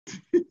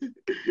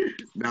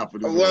Not for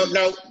this Well, one.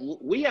 no,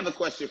 we have a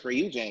question for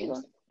you,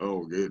 James.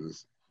 Oh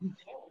goodness.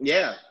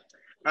 Yeah.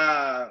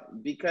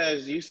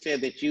 Because you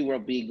said that you will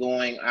be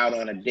going out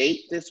on a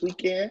date this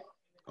weekend.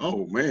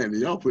 Oh man,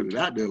 y'all put it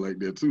out there like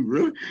that too,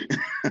 really?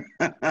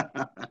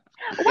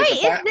 It's Wait, a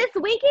is fact. this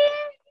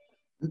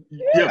weekend?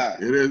 Yeah, Yeah.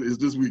 it is. It's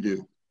this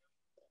weekend.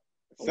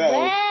 So,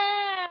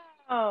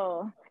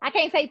 Wow. I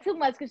can't say too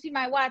much because she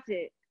might watch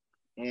it.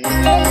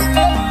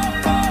 mhm.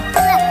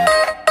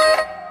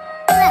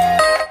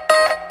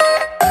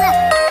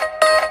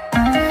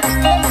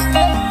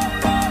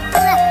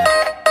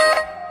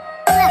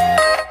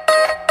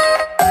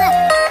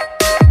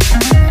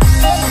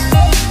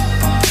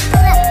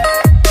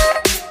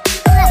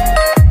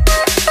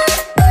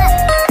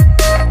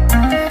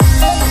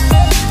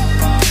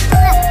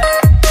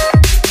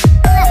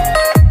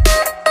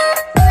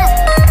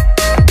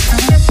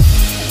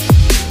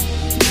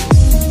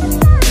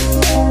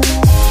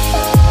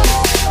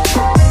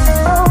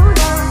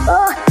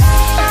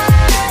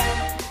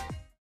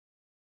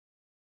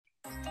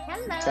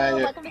 Hello,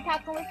 Tanya, welcome to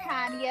Talking with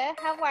Tanya.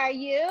 How are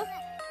you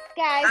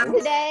guys I'm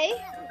what's today?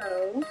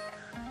 hello.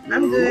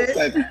 I'm Yo,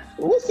 good.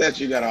 what's that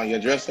you got on your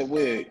dress up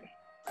wig?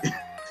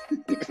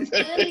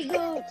 Goody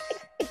gooch.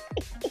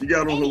 she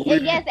got on her And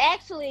wig. yes,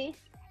 actually,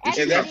 And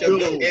she Is got that your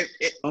actually, good?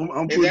 pillows.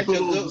 I'm Is putting that your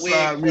pillows good wig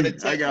beside for the me.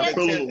 I got for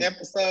the 10th pillows.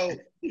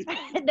 episode?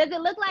 does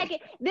it look like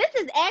it? This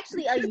is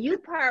actually a U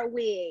part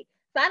wig.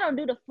 So I don't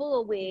do the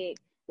full wig.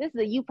 This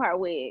is a U part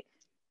wig.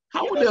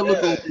 How You would look that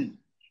look on good. me?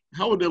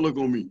 How would that look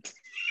on me?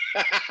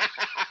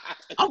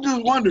 I'm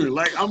just wondering.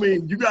 Like, I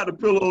mean, you got the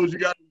pillows, you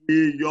got the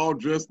wig, you all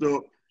dressed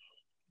up.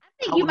 I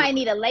think How you would might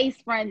need a lace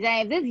front,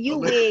 James. This U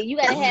wig, you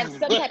gotta have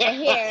some type of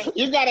hair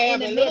You gotta in have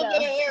the a little middle.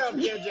 bit of hair up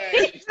here,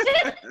 James.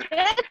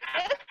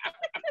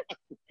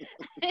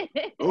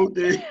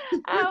 Okay.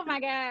 Oh my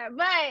God.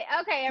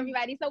 But okay,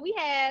 everybody. So we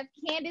have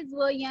Candace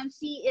Williams.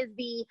 She is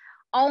the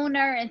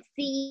owner and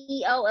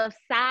CEO of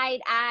Side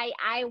Eye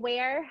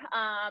Eyewear.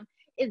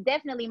 It's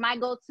definitely my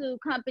go-to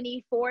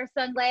company for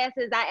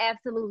sunglasses. I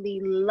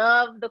absolutely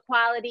love the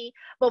quality,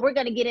 but we're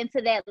gonna get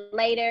into that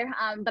later.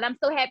 But I'm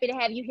so happy to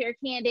have you here,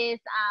 Candace.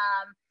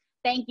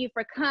 Thank you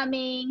for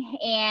coming,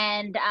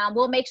 and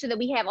we'll make sure that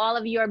we have all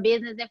of your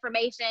business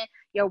information,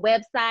 your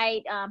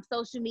website,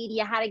 social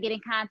media, how to get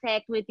in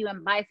contact with you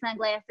and buy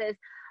sunglasses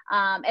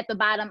at the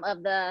bottom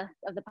of the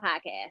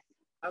podcast.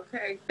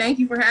 Okay. Thank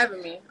you for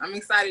having me. I'm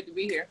excited to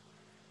be here.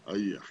 Oh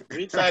yeah. We're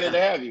excited to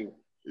have you.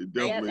 Yep,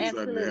 Definitely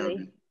excited to have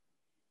absolutely. you.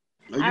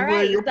 Are All you right,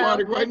 wearing your so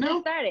product right let's get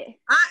now? started.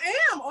 I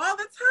am all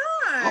the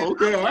time. Oh,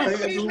 okay, I all right. I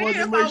wouldn't be just me wanted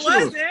to if make I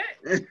sure.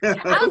 wasn't.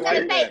 I was Like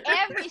gonna say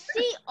that.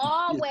 she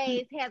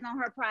always has on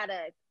her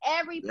products.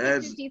 Every picture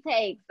That's she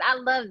takes. I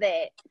love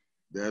that.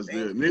 that's Thank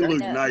it. And they you.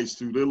 look Yeah. nice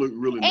too. They look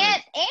really And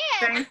nice.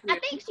 Thank I you.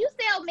 think you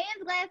sell men's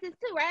glasses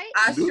too, right?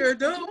 I You do? sure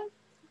do.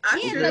 I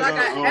Yeah, sure Okay. do. so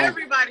I got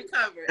everybody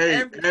covered. Hey,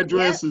 Everybody.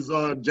 address yep.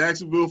 is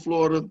Jacksonville,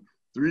 Florida,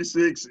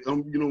 36.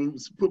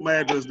 Put my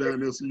address down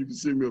there so you can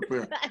send me a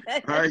pair.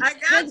 All right. I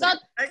got Just go you.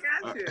 I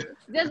got you.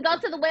 just go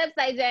to the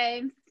website,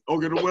 James.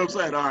 Okay, the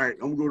website. All right,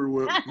 I'm going to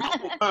go to the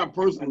website. Mine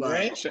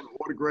personalized. James,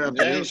 Autograph.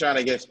 James trying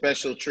to get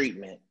special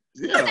treatment.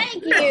 Yeah,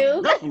 Thank yeah,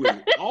 you.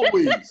 definitely.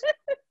 Always.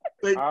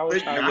 They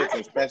Always trying to get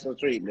some special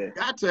treatment.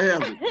 got to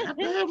have it. Got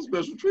to have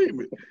special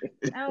treatment.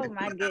 Oh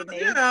my You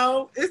goodness.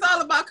 know, it's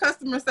all about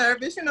customer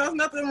service. You know, there's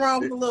nothing wrong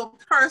with a little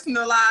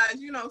personalized,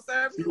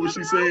 service. See There's what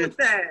nothing she wrong said? with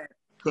that.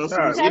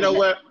 Customer You know service.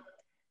 what?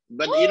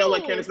 But you know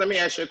what, Ooh. Candace? Let me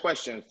ask you a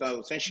question.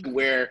 So since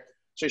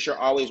you're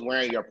always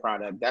wearing your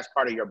product, that's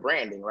part of your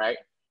branding, right?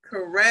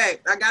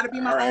 Correct. I got to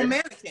be my All own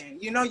right. mannequin.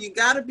 You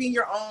got to be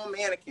your own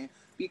mannequin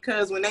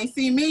because when they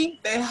see me,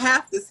 they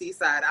have to see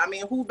side. I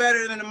mean, who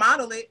better than to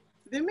model it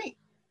than me?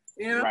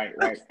 Right,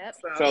 right. Yep.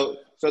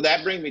 So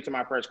that brings me to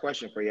my first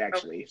question for you,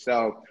 actually.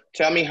 So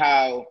tell me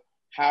how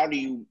do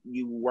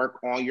you work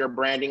on your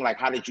branding? Like,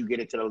 how did you get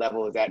it to the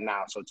level it's at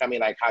now? So tell me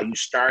like how you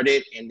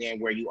started and then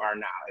where you are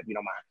now, if you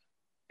don't mind.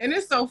 And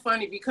it's so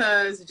funny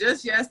because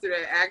just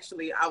yesterday,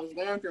 actually, I was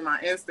going through my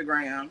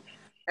Instagram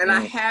and I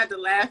had to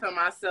laugh at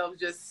myself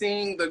just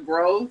seeing the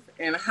growth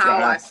and how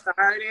I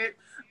started.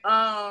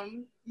 I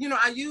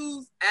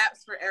use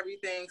apps for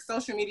everything.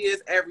 Social media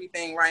is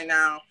everything right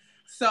now.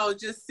 So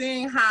just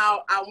seeing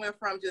how I went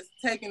from just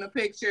taking a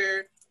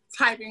picture,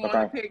 typing on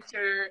the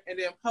picture, and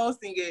then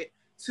posting it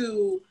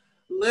to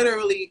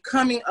literally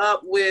coming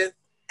up with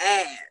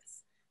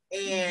ads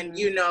and,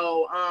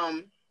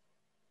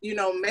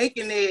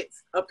 making it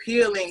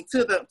appealing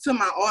to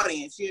my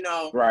audience,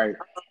 Right.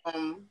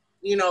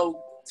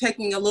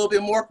 Taking a little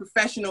bit more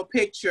professional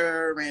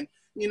picture and,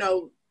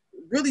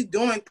 really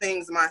doing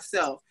things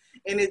myself.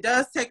 And it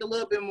does take a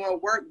little bit more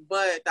work,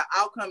 but the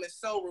outcome is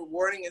so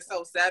rewarding and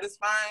so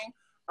satisfying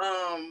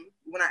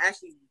when I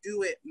actually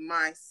do it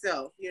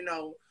myself,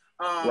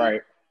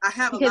 Right. I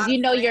have Because you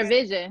know your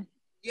friends. vision.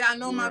 Yeah, I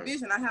know my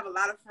vision. I have a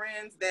lot of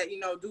friends that,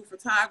 do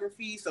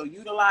photography. So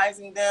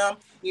utilizing them,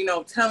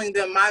 telling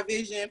them my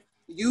vision,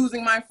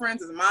 using my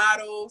friends as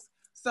models.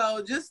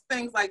 So just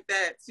things like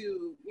that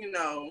to,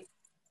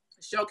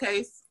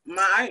 showcase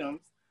my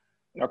items.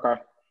 Okay.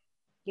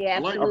 Yeah, I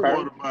like the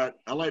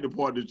absolutely.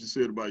 part that you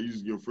said about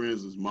using your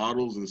friends as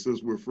models, and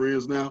since we're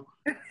friends now,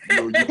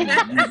 you can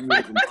use me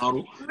as a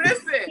model.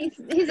 Listen,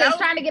 he's just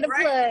trying to get a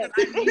plug.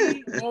 I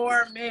need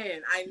more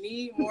men. I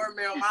need more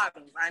male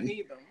models. I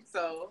need them.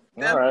 So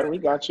all right, we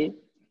got you.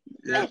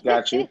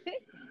 Got you.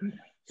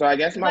 So I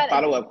guess my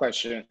follow-up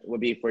question would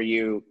be for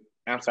you.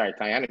 I'm sorry,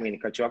 Tanya, I didn't mean to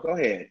cut you off. Go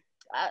ahead.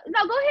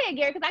 No, go ahead,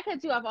 Gary, because I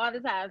cut you off all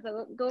the time.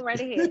 So go right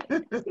ahead.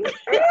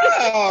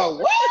 Oh,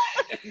 what?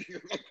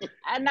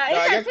 I know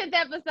it's our 10th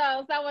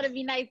episode, so I want to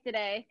be nice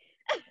today.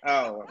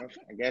 Oh,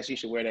 I guess you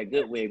should wear that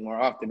good wig more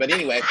often. But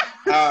anyway,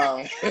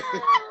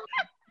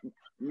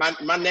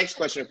 my next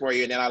question for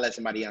you, and then I'll let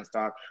somebody else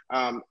talk.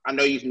 I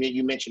know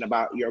you mentioned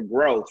about your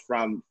growth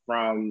from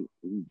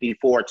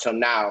before till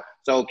now.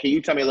 So can you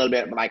tell me a little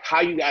bit like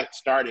how you got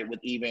started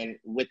with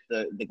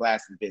the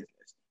glasses business?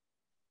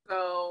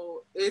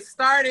 So it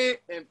started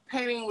in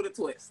Painting with a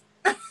Twist.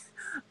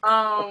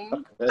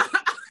 Wow.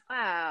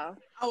 I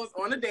was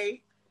on a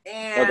date,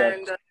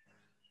 and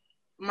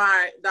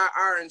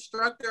our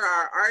instructor,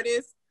 our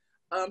artist,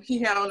 he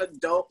had on a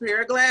dope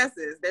pair of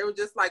glasses. They were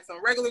just like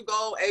some regular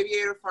gold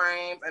aviator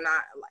frames, and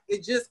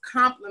it just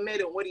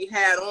complemented what he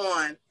had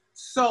on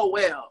so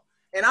well.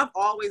 And I've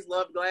always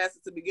loved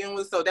glasses to begin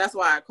with, so that's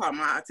why it caught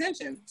my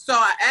attention. So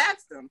I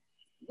asked him,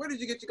 "Where did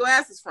you get your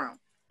glasses from?"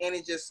 And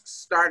it just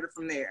started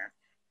from there.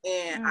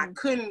 And I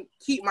couldn't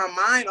keep my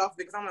mind off it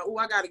because I'm like, oh,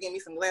 I got to get me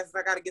some glasses.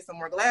 I got to get some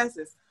more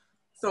glasses.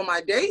 So my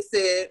date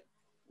said,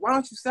 "Why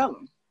don't you sell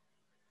them?"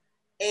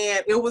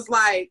 And it was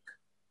like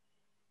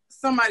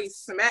somebody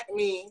smacked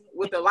me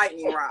with a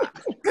lightning rod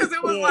because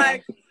it was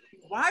like,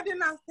 why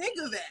didn't I think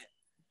of that?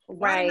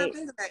 Why didn't I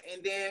think of that?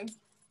 And then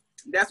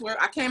that's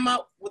where I came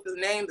up with the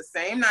name the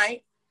same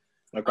night.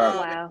 Okay.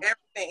 Wow. And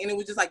everything. And it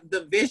was just like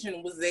the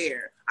vision was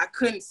there. I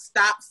couldn't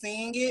stop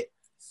seeing it.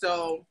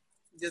 So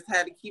just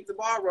had to keep the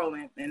ball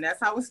rolling. And that's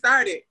how it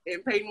started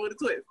in Painting with a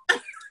Twist.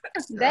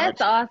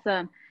 That's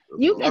awesome.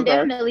 You can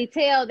definitely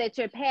tell that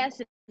you're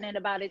passionate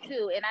about it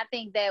too. And I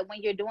think that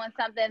when you're doing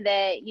something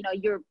that,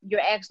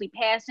 you're actually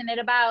passionate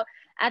about,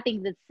 I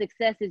think the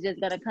success is just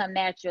going to come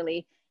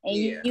naturally. And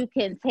you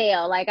can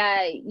tell,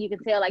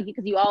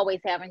 because you always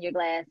have on your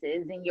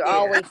glasses and you're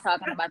always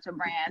talking about your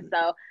brand.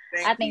 So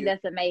I think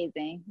that's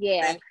amazing.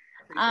 Yeah.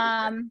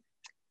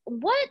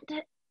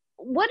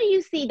 What do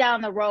you see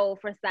down the road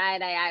for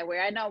Side Eye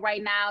Eyewear? I know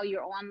right now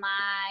you're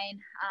online.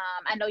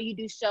 I know you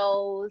do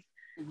shows.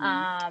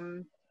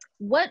 Mm-hmm.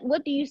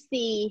 What do you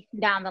see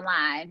down the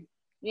line?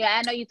 Yeah,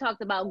 I know you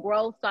talked about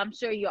growth, so I'm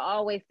sure you're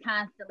always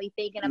constantly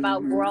thinking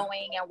about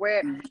growing and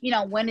where,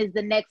 when is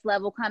the next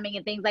level coming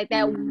and things like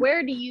that.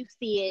 Where do you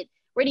see it?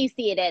 Where do you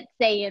see it at,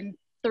 say, in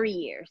 3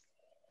 years?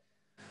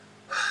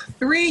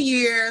 3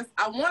 years,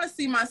 I want to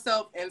see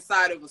myself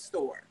inside of a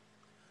store,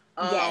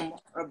 a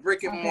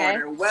brick and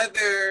mortar.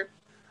 Whether,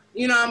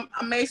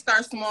 I may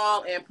start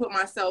small and put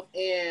myself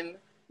in,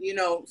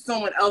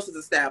 someone else's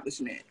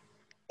establishment,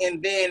 and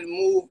then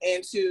move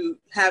into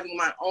having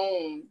my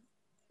own,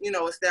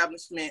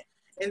 establishment,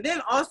 and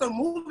then also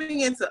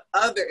moving into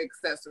other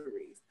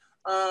accessories.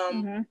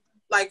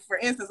 Like for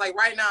instance, like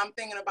right now I'm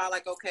thinking about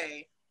like,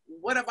 okay,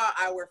 what about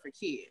eyewear for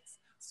kids?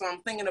 So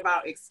I'm thinking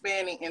about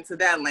expanding into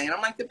that lane.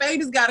 I'm like, the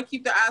babies got to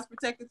keep their eyes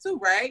protected too,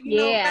 right?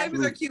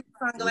 Babies are cute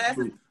with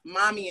sunglasses,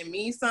 mommy and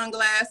me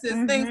sunglasses,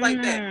 things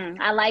like that.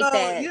 I like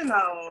that.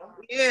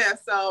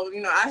 So,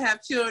 I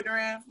have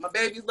children. My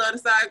babies love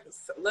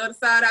the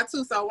side eye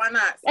too, so why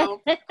not?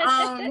 So,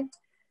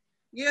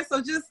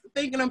 so just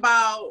thinking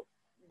about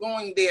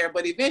going there.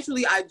 But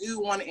eventually I do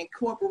want to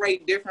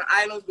incorporate different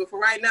items. But for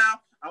right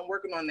now, I'm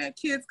working on that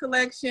kids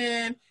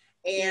collection.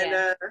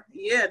 And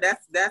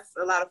that's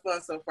a lot of fun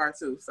so far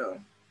too. So,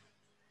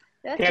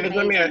 Candace,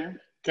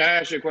 can I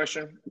ask you a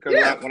question? Because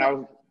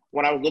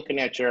when I was looking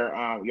at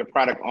your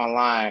product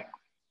online,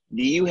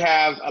 do you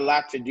have a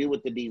lot to do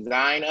with the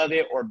design of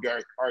it, or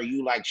are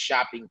you like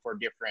shopping for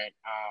different,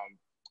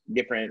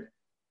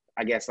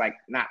 I guess like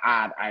not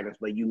odd items,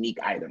 but unique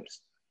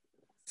items?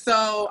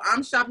 So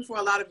I'm shopping for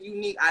a lot of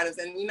unique items,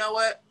 and you know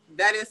what?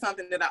 That is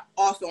something that I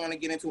also want to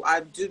get into. I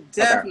do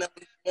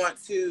definitely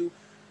want to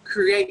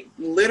create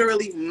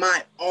literally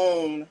my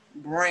own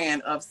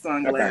brand of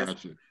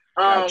sunglasses.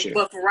 Gotcha.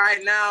 But for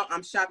right now,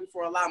 I'm shopping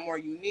for a lot more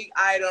unique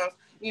items.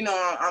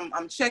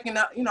 I'm checking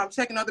out, I'm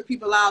checking other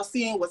people out,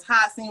 seeing what's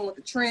hot, seeing what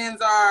the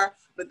trends are.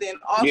 But then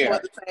also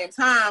at the same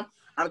time,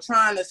 I'm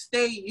trying to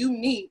stay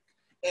unique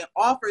and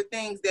offer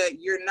things that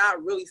you're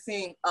not really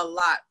seeing a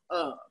lot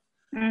of.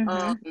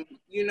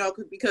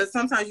 Because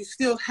sometimes you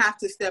still have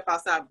to step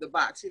outside of the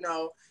box,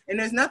 and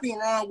there's nothing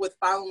wrong with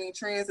following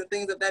trends and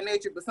things of that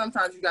nature, but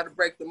sometimes you got to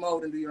break the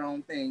mold and do your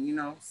own thing,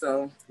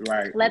 so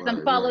let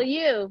them follow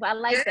you. I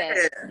like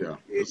that.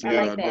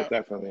 I like that.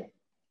 Definitely.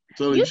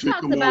 So you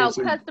talked about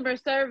customer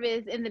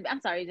service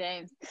I'm sorry,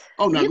 James.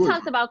 You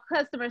talked about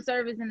customer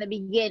service in the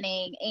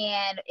beginning,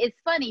 and it's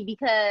funny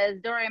because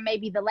during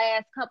maybe the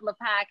last couple of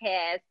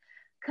podcasts,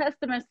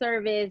 customer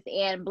service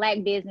and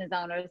Black business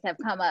owners have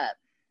come up.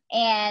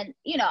 And,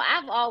 you know,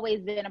 I've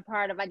always been a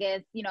part of, I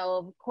guess, you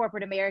know,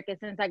 corporate America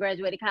since I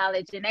graduated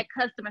college. And that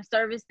customer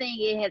service thing,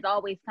 it has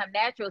always come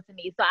natural to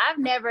me. So I've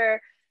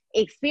never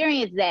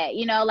experienced that,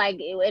 you know, like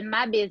in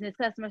my business,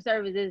 customer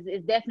service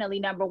is definitely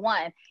number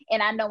one.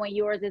 And I know in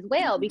yours as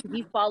well, because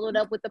you followed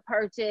up with the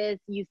purchase,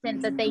 you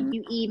sent the thank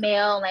you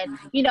email, and,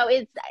 you know,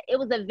 it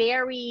was a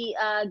very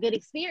good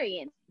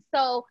experience.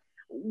 So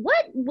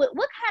what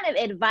kind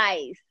of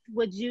advice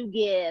would you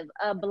give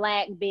a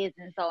Black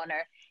business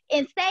owner?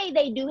 And say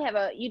they do have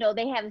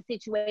they have a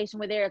situation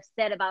where they're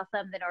upset about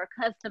something, or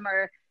a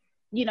customer,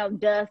 you know,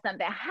 does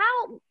something.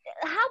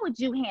 How would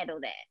you handle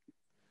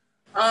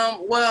that?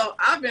 Well,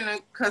 I've been in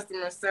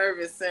customer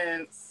service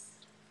since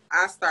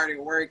I started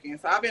working.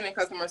 So I've been in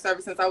customer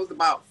service since I was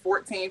about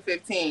 14,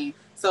 15.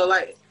 So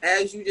like,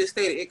 as you just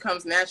stated, it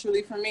comes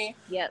naturally for me.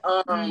 Yep.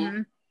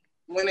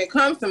 When it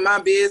comes to my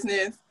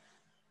business,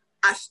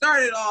 I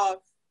started off,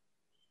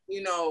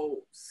 you know,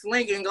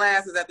 slinging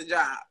glasses at the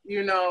job,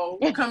 you know,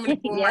 coming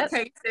for my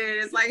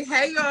cases, like,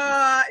 hey,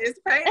 y'all, it's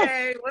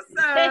payday, what's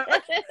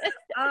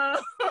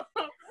up?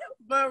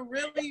 But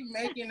really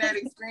making that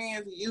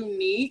experience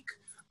unique,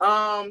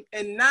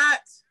 and not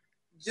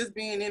just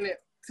being in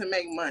it to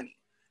make money,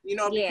 you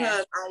know,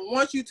 because I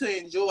want you to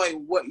enjoy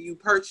what you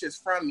purchase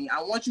from me.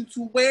 I want you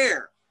to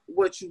wear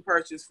what you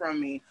purchase from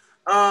me.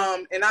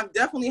 And I've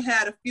definitely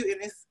had a few,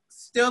 and it's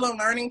still a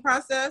learning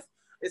process.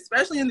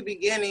 Especially in the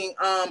beginning,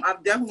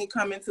 I've definitely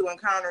come into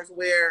encounters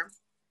where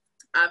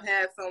I've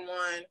had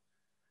someone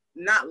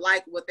not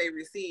like what they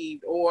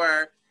received,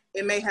 or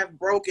it may have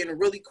broken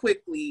really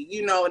quickly.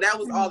 You know, that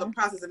was all the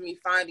process of me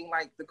finding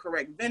like the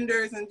correct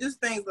vendors and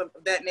just things of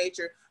that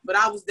nature. But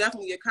I was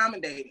definitely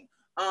accommodating.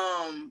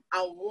 I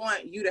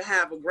want you to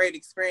have a great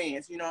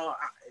experience. You know,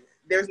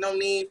 there's no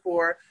need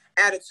for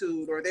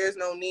attitude, or there's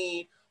no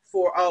need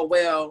for, oh,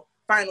 well,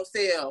 final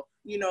sale.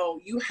 You know,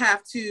 you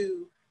have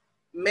to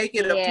make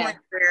it a point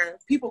where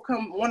people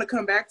want to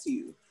come back to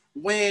you.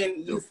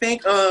 When you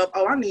think of,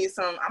 oh, I'm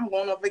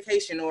going on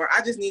vacation, or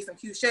I just need some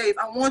cute shades,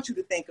 I want you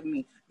to think of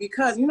me,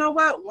 because you know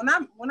what? When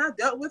I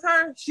dealt with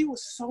her, she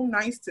was so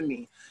nice to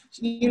me.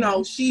 You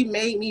know, she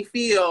made me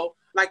feel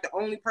like the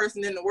only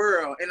person in the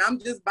world, and I'm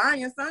just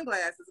buying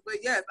sunglasses. But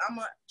yes, I'm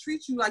gonna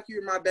treat you like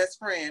you're my best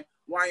friend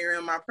while you're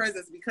in my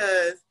presence,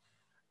 because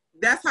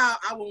that's how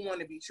I would want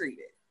to be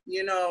treated.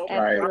 You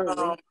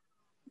know,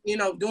 you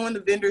know, doing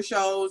the vendor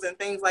shows and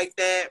things like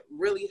that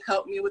really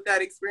helped me with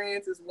that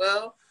experience as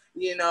well.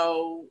 You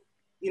know,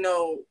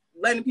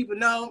 letting people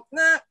know,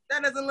 nah,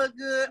 that doesn't look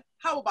good.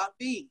 How about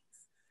these?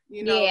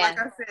 You know, like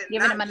I said,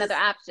 giving them another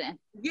option.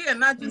 Yeah,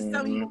 not just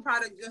selling you a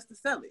product just to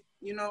sell it.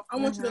 You know, I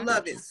want you to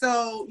love it.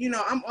 So, you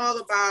know, I'm all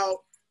about,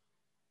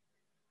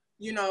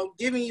 you know,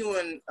 giving you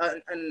an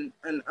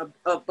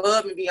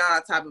above and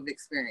beyond type of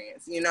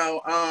experience. You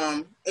know,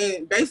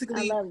 and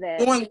basically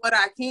doing what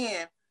I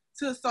can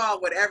to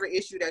solve whatever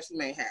issue that you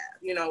may have,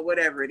 you know,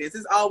 whatever it is.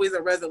 It's always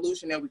a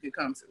resolution that we could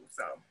come to.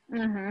 So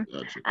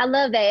I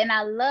love that. And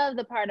I love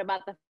the part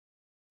about the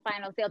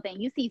final sale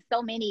thing. You see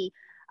so many,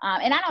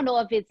 and I don't know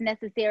if it's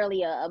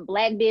necessarily a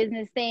Black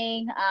business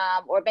thing,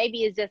 or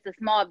maybe it's just a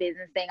small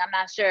business thing. I'm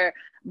not sure,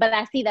 but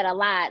I see that a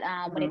lot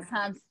when it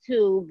comes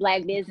to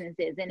Black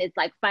businesses, and it's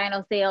like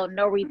final sale,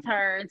 no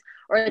returns,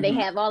 or they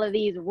have all of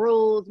these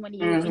rules when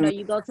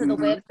you go to the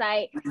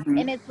website,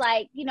 and it's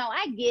like, you know,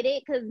 I get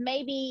it, because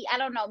maybe, I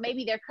don't know,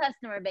 maybe their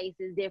customer base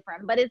is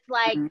different, but it's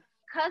like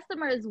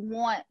customers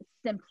want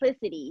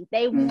simplicity.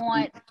 They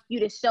want you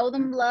to show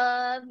them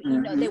love,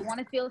 you know, they want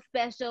to feel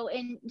special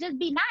and just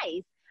be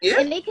nice.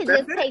 And they could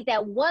just take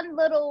that one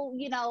little,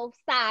 you know,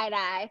 side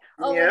eye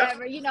or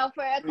whatever, you know,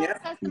 for a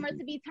customer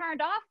to be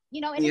turned off,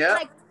 you know, and it's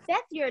like,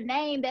 that's your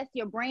name, that's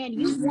your brand.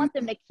 You want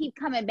them to keep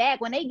coming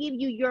back. When they give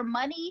you your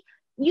money,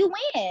 you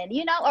win,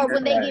 you know, or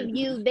when they give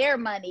you their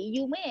money,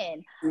 you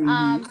win.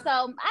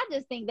 So I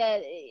just think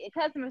that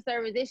customer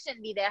service, it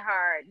shouldn't be that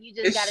hard. You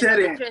just got to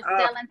know that you're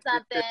selling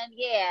something.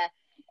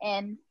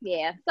 And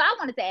so I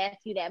wanted to ask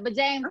you that, but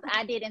James,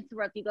 I did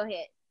interrupt you. Go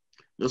ahead.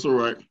 That's all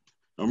right.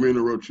 I'm going to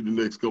interrupt you the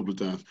next couple of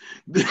times.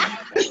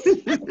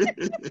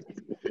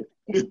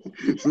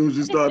 As soon as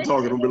you start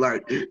talking, I'll be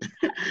like,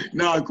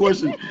 now a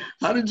question.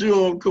 How did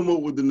you come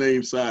up with the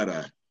name Side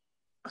Eye?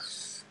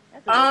 That's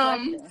a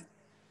good question.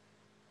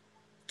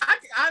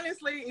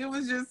 Honestly, it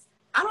was just,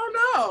 I don't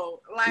know.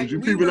 Like, was you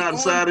peeping out the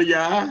side of your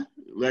eye?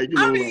 Like, you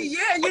know, I mean,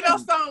 you know,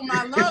 so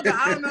my logo,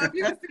 I don't know if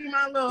you can see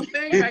my little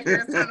thing right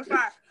here, it's kind of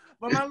fire.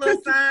 But my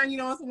little sign, you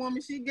know, it's a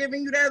woman, she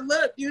giving you that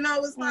look, you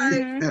know, it's like,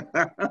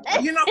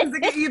 you know, because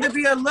it can either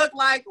be a look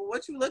like,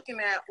 what you looking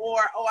at, or,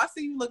 oh, I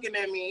see you looking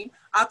at me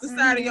out the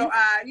side of your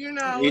eye, you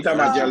know. You talking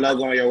about your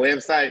logo on your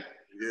website?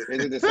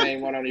 Is it the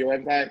same one on your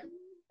website?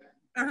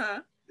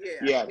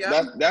 Yeah,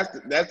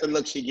 that's the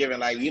look she giving.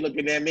 Like, you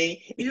looking at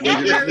me? You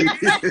looking at me?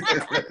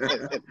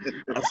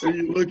 I see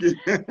you looking.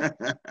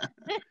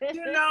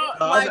 You know,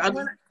 like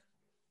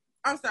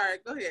I'm sorry,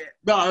 go ahead.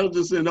 No, I was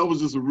just saying that was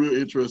just a real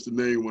interesting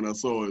name when I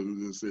saw it.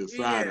 It just said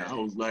Side Eye. I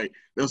was like,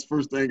 that's the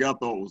first thing I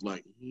thought was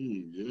like,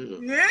 Yeah,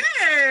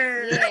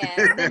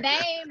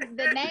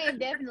 the name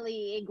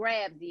definitely, it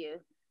grabs you.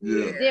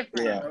 Yeah. It's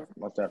different. Yeah,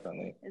 most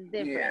definitely. It's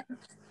different. Yeah.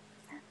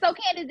 So,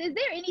 Candace, is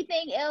there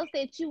anything else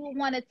that you would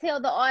want to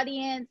tell the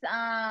audience?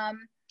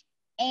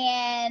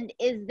 And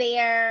is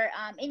there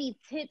any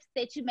tips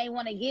that you may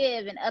want to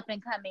give an up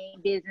and coming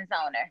business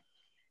owner?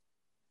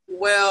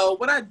 Well,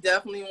 what I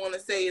definitely want to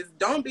say is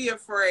don't be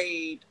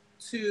afraid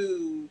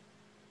to,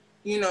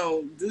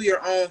 do your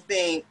own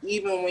thing,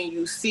 even when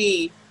you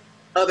see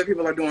other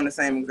people are doing the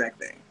same exact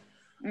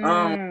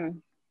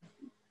thing.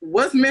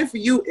 What's meant for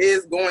you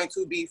is going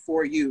to be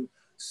for you.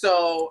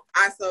 So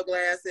I sell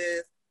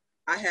glasses.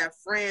 I have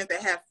friends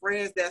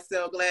that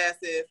sell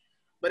glasses.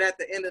 But at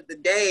the end of the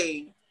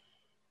day,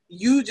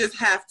 you just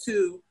have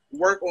to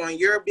work on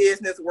your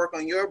business, work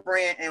on your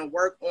brand, and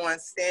work on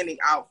standing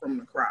out from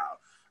the crowd.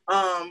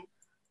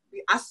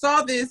 I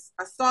saw this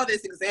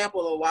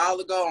example a while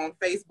ago on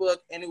Facebook,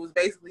 and it was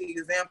basically an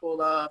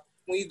example of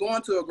when you go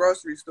into a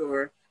grocery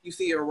store, you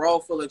see a roll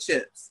full of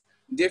chips,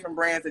 different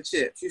brands of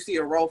chips. You see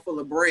a roll full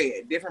of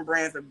bread, different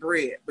brands of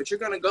bread. But you're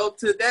going to go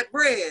to that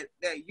bread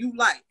that you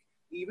like,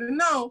 even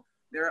though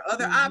there are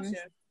other options.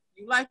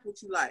 You like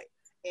what you like.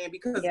 And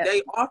because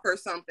they offer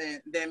something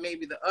that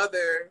maybe the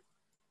other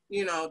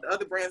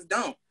brands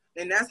don't.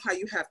 And that's how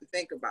you have to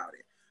think about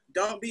it.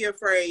 Don't be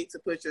afraid to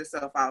put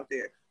yourself out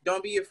there.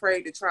 Don't be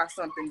afraid to try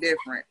something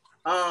different.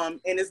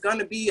 And it's going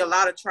to be a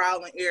lot of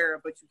trial and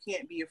error, but you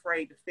can't be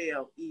afraid to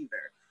fail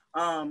either.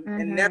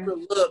 And never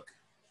look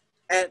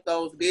at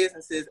those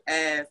businesses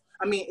as,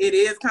 it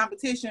is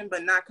competition,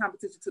 but not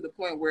competition to the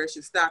point where it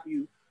should stop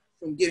you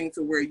from getting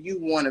to where you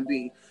want to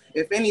be.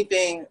 If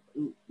anything,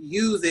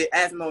 use it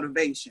as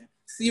motivation.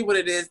 See what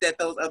it is that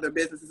those other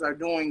businesses are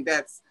doing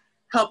that's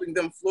helping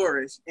them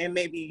flourish, and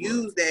maybe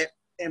use that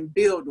and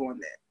build on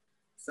that.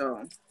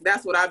 So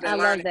that's what I've been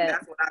learning.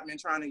 That's what I've been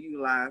trying to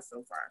utilize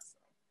so far. So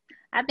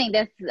I think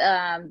that's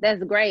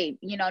great.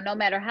 No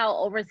matter how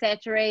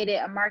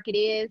oversaturated a market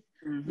is,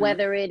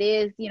 whether it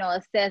is,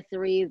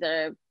 accessories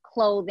or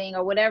clothing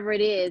or whatever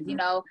it is,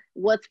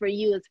 what's for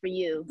you is for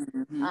you.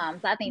 So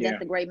I think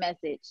that's a great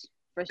message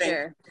for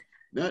sure.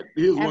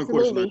 Here's one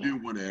question I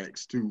did want to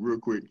ask too, real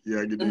quick.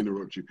 Yeah, I get to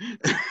interrupt you.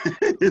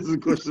 Here's a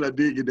question I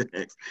did get to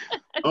ask.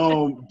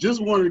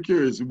 Just wanted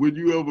curious, would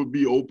you ever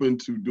be open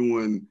to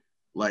doing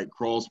like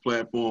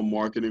cross-platform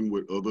marketing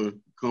with other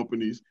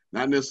companies?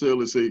 Not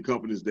necessarily say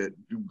companies that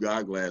do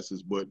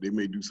eyeglasses, but they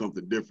may do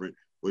something different,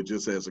 but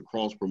just as a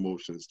cross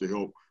promotions to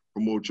help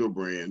promote your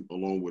brand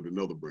along with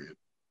another brand.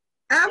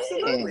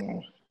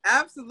 Absolutely.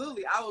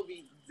 Absolutely. I would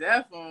be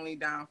definitely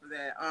down for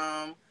that.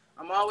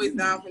 I'm always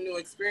down for new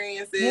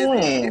experiences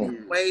and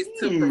different ways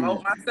to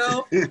promote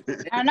myself.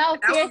 I know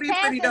Fierce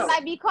Passion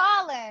might be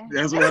calling.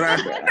 That's what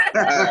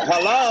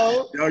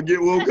hello. Y'all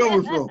get where I'm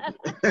coming from.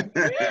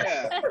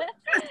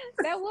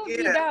 That would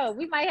be dope.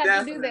 We might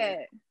have to do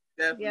that.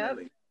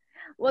 Definitely. Yep.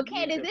 Well,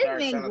 Candace, it's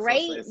been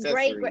great.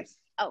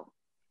 Oh,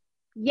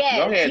 yes.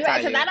 You're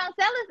right, because I don't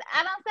sell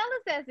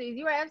accessories.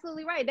 You are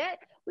absolutely right. That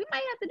we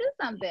might have to do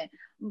something.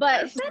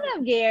 But shut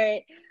up,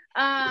 Garrett.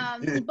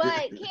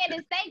 But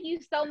Candace, thank you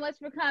so much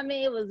for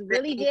coming. It was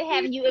really good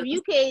having you. If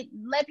you could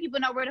let people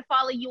know where to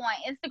follow you on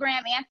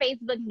Instagram and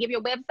Facebook and give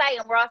your website,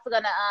 and we're also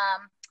gonna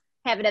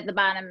have it at the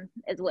bottom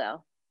as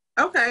well.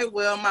 Okay,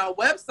 well, my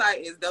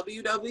website is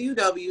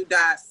www.sideeye,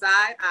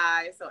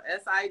 so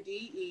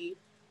SIDEEYE.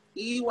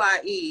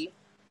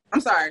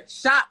 I'm sorry,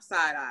 shop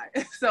side eye.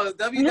 So it's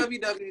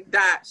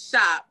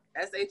www.shop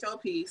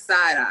SHOP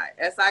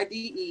sideeye.com.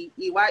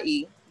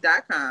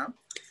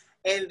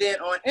 And then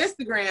on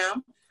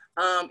Instagram,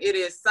 it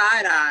is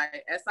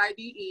sideeye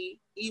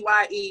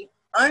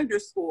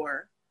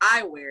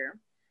SIDEEYE_eyewear.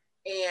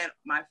 And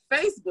my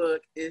Facebook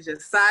is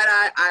just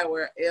Side-Eye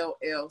Eyewear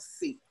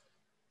LLC.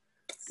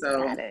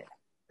 So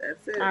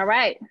that's it. All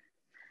right.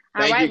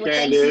 Thank you, Candace.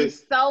 Thank you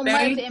so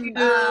much. And,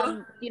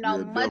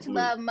 much definitely.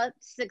 love, much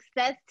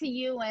success to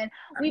you. And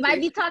we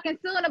might be talking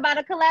soon about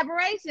a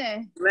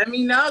collaboration. Let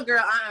me know,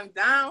 girl. I am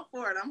down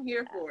for it. I'm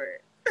here for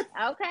it.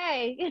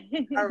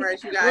 Okay. All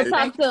right, you guys.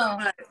 We'll talk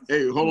soon.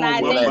 Hey, hold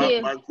on.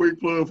 Bye, My quick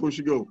plug before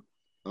she go.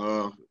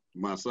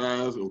 My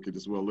size. Okay,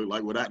 this is what I look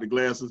like without the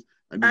glasses.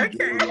 I need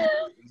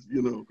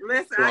Listen,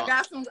 so I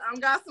got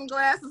some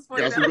glasses for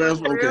you. Got some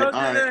glasses? Okay. All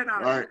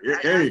right.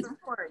 Hey,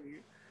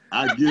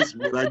 I guess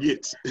what I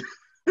get.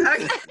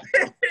 Okay.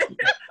 I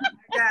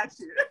got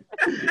you.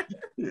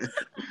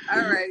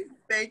 All right.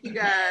 Thank you,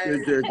 guys.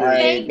 All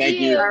right. Thank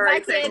you. All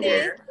right. Take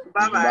care.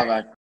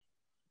 Bye-bye.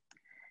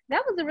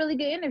 That was a really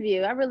good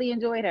interview. I really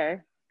enjoyed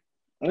her.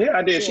 Yeah,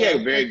 I did. She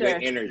had very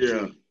good energy.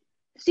 Yeah.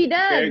 She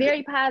does.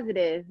 Very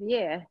positive.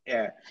 Yeah.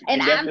 Yeah.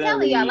 And I'm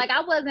telling y'all, like,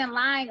 I wasn't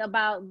lying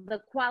about the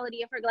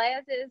quality of her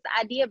glasses.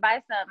 I did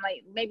buy some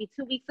like maybe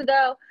 2 weeks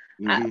ago.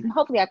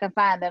 Hopefully I can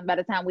find them by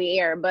the time we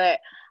air. But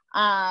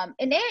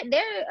and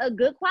they're a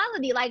good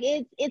quality. Like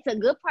it's a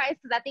good price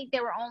because I think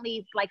they were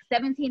only like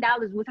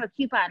 $17 with her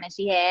coupon that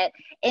she had.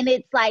 And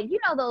it's like,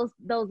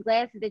 those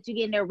glasses that you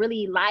get and they're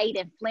really light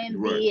and flimsy,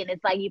 right. And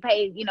it's like you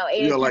pay,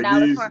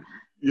 $10 for.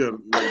 Yeah,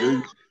 like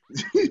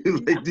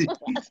these,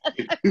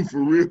 for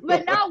real.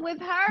 But no,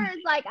 with hers,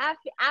 like I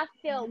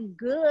felt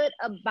good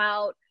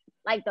about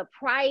like the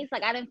price.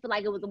 Like I didn't feel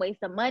like it was a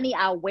waste of money.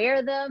 I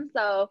wear them.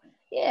 So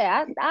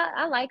yeah,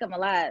 I like them a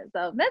lot.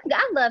 So that's good.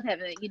 I love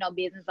having, you know,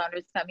 business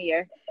owners come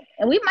here.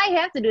 And we might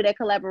have to do that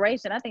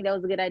collaboration. I think that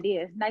was a good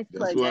idea. Nice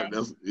plug,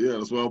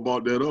 that's why I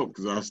brought that up,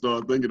 because I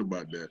started thinking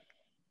about that.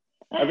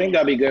 I think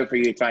that'll be good for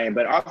you, Tanya.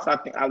 But also,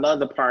 I love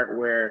the part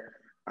where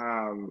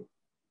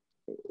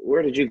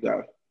where did you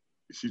go?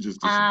 She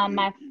just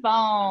my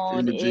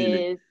phone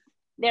is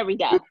there. We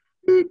go.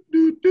 Can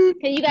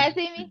you guys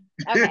see me?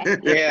 Okay.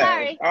 Yeah.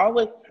 Sorry.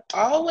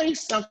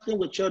 Always something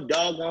with your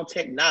doggone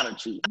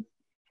technology.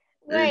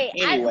 Wait,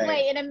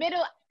 anyway. in the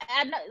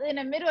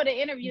middle of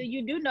the interview,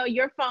 you do know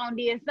your phone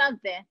did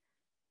something.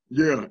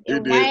 Yeah,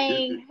 it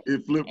did.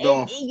 It flipped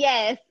off.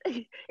 Yes.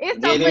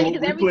 It's so funny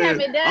because every time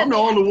it does, I'm the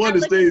only one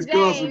that stays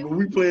constant, but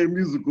we playing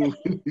musical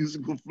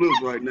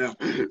flips right now.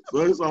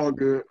 So it's all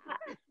good.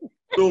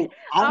 So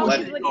I'm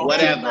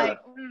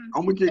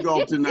gonna kick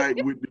off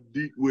tonight with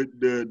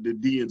the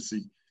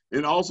DNC.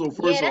 And also,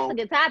 first of all, that's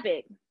a good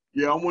topic.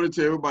 Yeah, I want to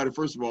tell everybody,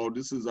 first of all,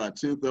 this is our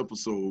 10th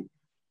episode.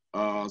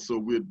 So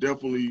we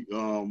definitely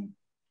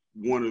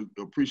want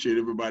to appreciate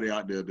everybody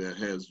out there that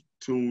has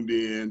tuned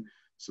in,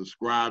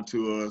 subscribed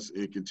to us,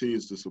 and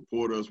continues to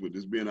support us. With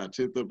this being our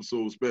 10th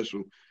episode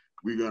special,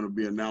 we're going to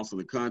be announcing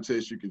the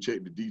contest. You can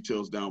check the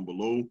details down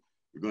below.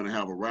 We're going to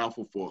have a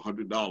raffle for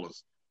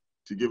 $100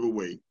 to give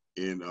away.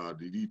 And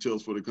the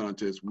details for the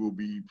contest will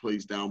be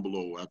placed down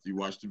below after you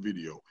watch the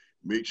video.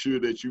 Make sure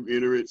that you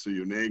enter it so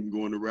your name can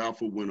go in the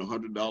raffle, win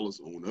 $100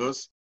 on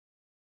us.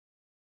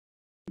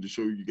 To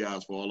show you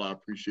guys for all our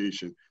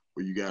appreciation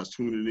for you guys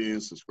tuning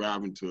in,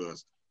 subscribing to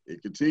us,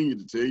 and continue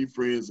to tell your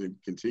friends and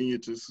continue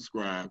to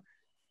subscribe.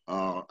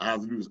 I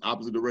have to do this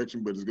opposite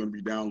direction, but it's going to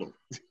be down low.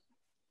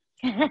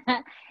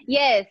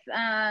 Yes,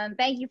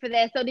 thank you for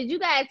that. So did you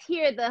guys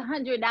hear the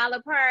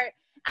 $100 part?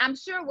 I'm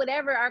sure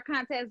whatever our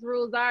contest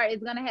rules are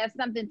is going to have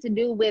something to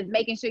do with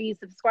making sure you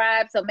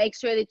subscribe. So make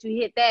sure that you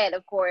hit that,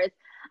 of course.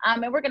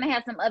 And we're going to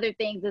have some other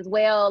things as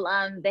well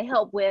to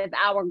help with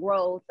our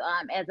growth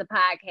as a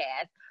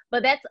podcast.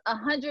 But that's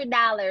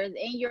 $100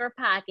 in your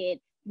pocket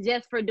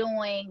just for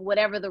doing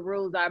whatever the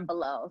rules are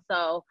below.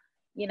 So,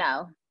 you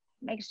know,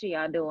 make sure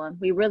y'all do them.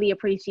 We really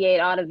appreciate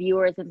all the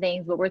viewers and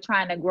things, but we're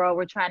trying to grow.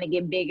 We're trying to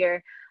get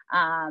bigger.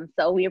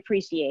 So we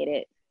appreciate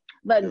it.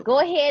 But go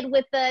ahead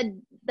with the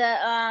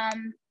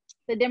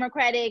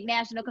Democratic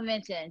National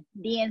Convention,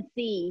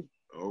 DNC.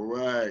 All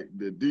right.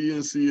 The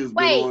DNC has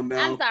been on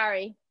now. I'm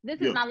sorry. This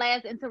is my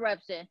last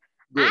interruption.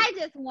 Good. I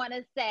just want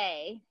to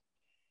say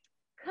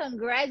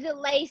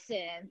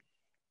congratulations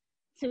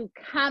to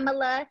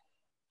Kamala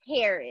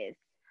Harris.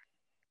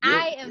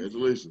 I am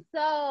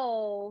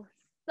so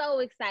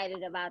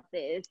excited about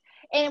this.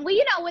 And when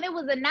it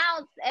was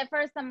announced at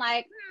first, I'm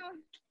like,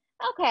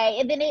 okay.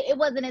 And then it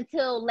wasn't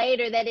until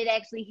later that it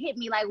actually hit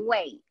me like,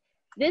 wait,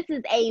 this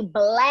is a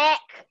Black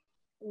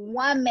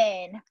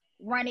woman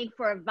running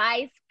for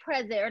vice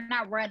president, or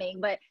not running,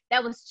 but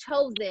that was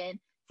chosen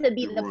to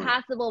be the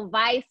possible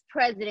vice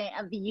president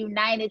of the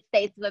United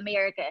States of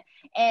America.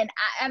 And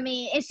I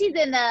mean, and she's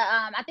in the,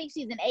 I think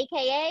she's an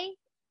AKA.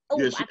 Oh,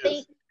 yeah,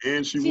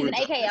 she's an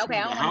AKA. Okay,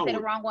 I don't want to say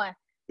the wrong one.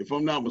 If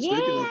I'm not mistaken,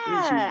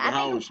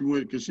 I think she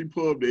went because she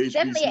pulled the HBCU.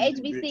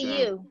 Definitely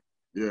HBCU.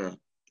 Yeah.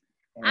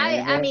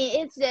 I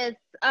mean, it's just,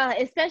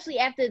 especially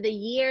after the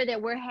year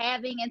that we're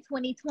having in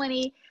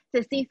 2020,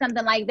 to see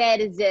something like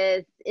that is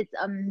just, it's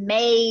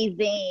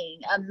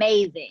amazing.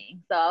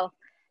 So,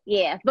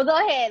 yeah. But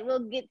go ahead.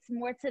 We'll get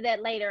more to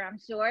that later, I'm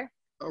sure.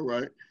 All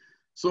right.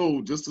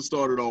 So just to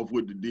start it off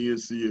with the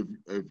DNC,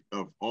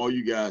 if all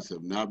you guys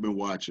have not been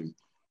watching,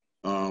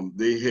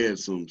 they had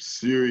some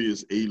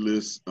serious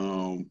A-list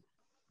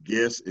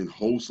guests and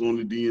hosts on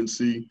the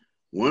DNC.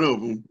 One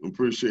of them, I'm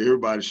pretty sure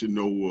everybody should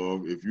know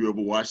of. If you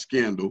ever watched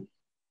Scandal,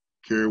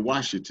 Kerry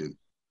Washington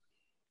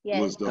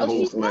was the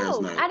host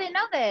last night. I didn't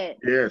know that.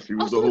 Yeah, she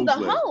was the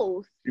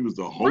host. She was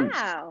the host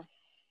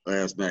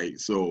last night.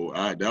 So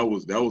that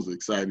was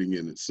exciting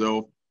in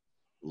itself.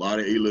 A lot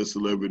of A-list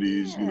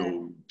celebrities,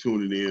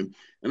 tuning in.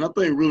 And I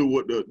think really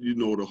what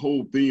the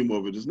whole theme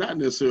of it is not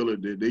necessarily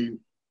that they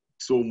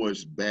so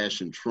much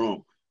bashing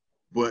Trump,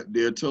 but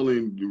they're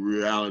telling the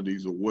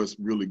realities of what's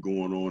really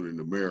going on in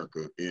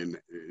America and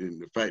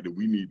the fact that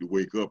we need to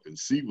wake up and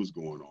see what's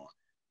going on.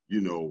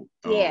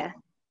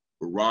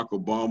 Barack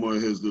Obama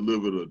has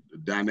delivered a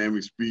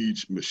dynamic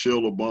speech.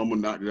 Michelle Obama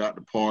knocked it out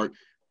the park.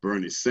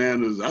 Bernie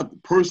Sanders,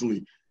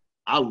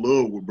 I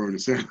love what Bernie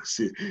Sanders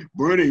said.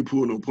 Bernie ain't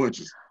pulling no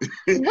punches.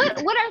 What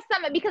are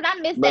some, because I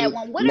missed that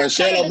one. What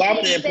Michelle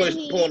Obama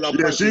didn't pull no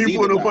punches. She ain't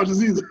pulling no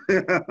punches either.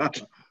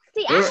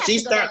 See,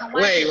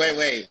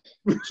 wait.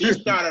 She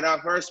started off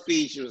her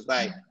speech. It was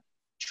like,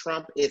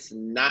 Trump is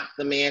not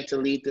the man to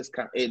lead this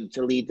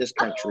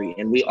country,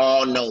 and we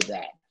all know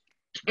that.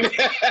 Is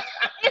that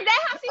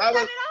how she started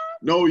off?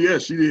 No,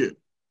 yes, she did.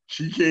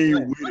 She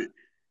came with it,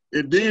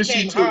 and then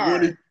she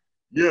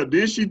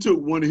took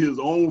one of his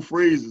own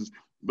phrases.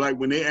 Like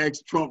when they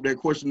asked Trump that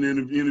question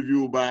in the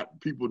interview about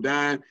people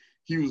dying,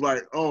 he was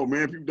like, oh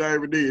man, people die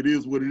every day. It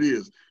is what it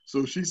is.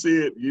 So she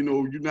said, you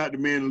know, you're not the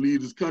man to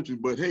lead this country,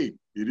 but hey,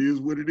 it is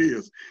what it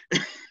is.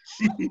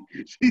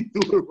 she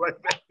threw it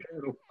right back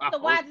there. To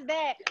watch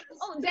that.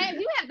 Oh, James,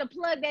 you have to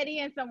plug that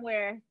in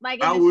somewhere, like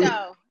in I the will.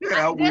 show.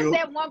 Yeah, I will. Just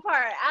that one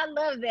part. I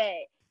love that.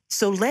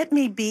 So let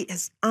me be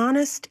as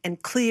honest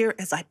and clear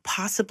as I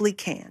possibly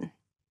can.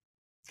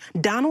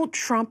 Donald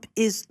Trump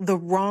is the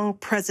wrong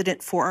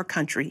president for our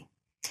country.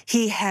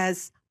 He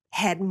has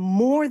had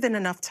more than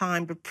enough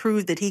time to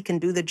prove that he can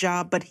do the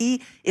job, but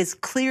he is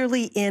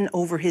clearly in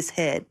over his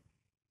head.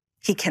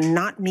 He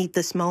cannot meet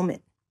this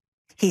moment.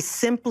 He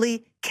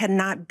simply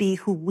cannot be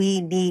who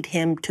we need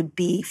him to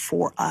be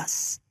for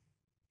us.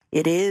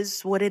 It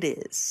is what it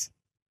is.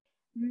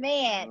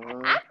 Man,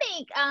 I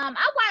think I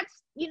watched,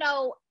 you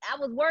know, I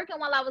was working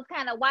while I was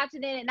kind of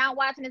watching it and not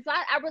watching it. So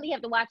I really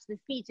have to watch the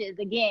speeches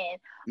again.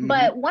 Mm-hmm.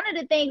 But one of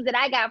the things that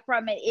I got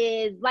from it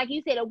is, like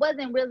you said, it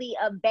wasn't really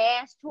a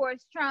bash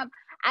towards Trump.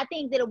 I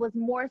think that it was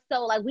more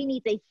so like we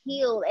need to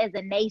heal as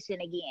a nation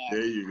again.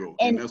 There you go.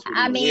 And that's what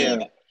I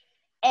mean,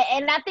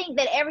 and I think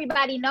that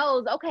everybody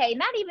knows, okay,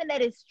 not even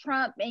that it's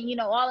Trump and, you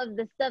know, all of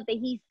the stuff that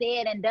he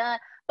said and done,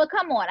 but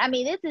come on. I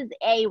mean, this is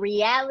a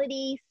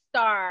reality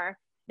star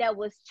that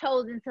was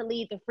chosen to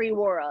lead the free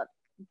world.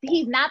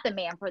 He's not the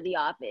man for the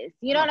office.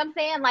 You know what I'm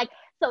saying? Like,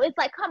 so it's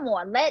like, come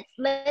on,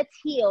 let's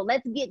heal.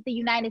 Let's get the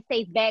United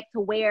States back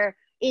to where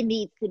it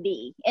needs to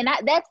be. And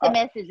that's the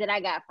message that I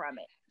got from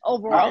it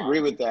overall. I agree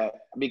with that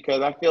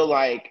because I feel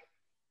like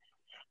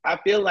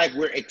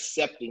we're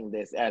accepting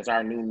this as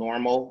our new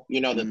normal, you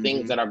know, the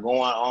things that are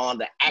going on,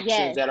 the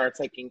actions that are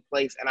taking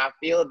place. And I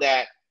feel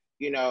that,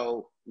 you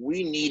know,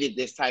 we needed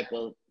this type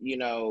of, you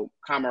know,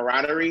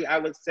 camaraderie, I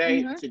would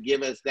say, to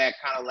give us that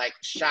kind of like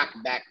shock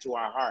back to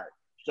our heart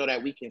so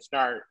that we can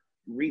start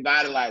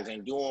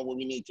revitalizing, doing what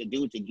we need to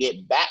do to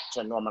get back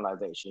to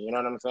normalization. You know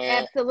what I'm saying?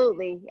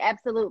 Absolutely.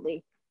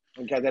 Absolutely.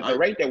 Because at the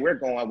rate that we're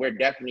going, we're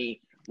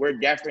definitely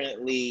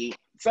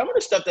some of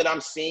the stuff that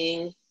I'm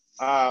seeing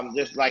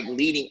just like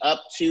leading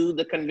up to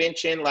the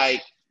convention,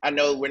 like I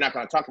know we're not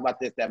going to talk about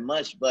this that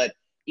much, but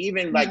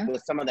even like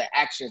with some of the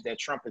actions that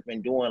Trump has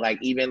been doing, like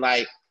even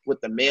like with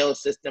the mail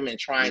system and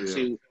trying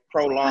to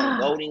prolong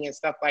voting and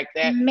stuff like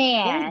that.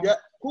 Man,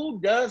 who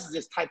does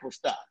this type of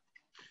stuff?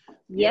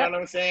 You know what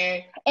I'm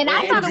saying? And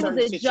I thought it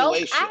was a joke.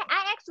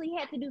 I actually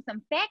had to do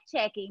some fact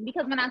checking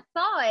because when I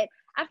saw it,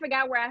 I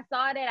forgot where I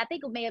saw it at. I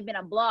think it may have been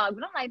a blog,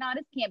 but I'm like, no,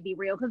 this can't be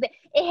real because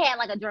it had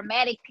like a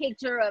dramatic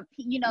picture of,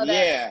 you know,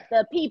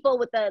 the people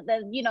with the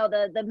you know,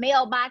 the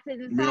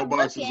mailboxes and stuff.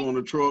 Mailboxes on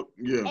the truck,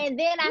 And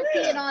then I see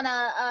it on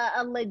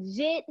a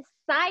legit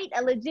site,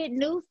 a legit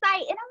news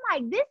site, and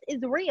I'm like, this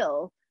is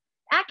real.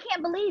 I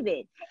can't believe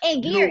it.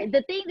 And Gary,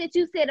 the thing that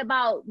you said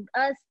about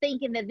us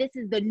thinking that this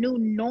is the new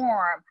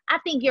norm, I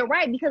think you're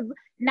right because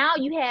now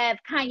you have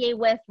Kanye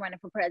West running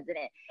for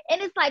president.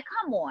 And it's like,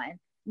 come on.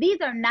 These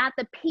are not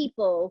the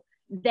people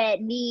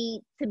that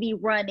need to be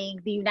running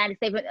the United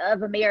States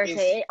of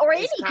America or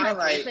any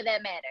country for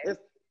that matter.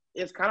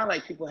 It's kind of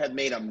like people have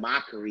made a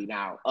mockery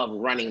now of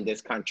running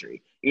this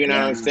country. You know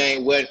what I'm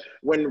saying?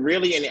 When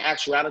really in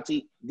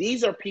actuality,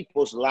 these are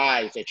people's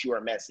lives that you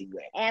are messing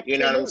with. Absolutely. You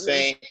know what I'm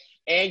saying?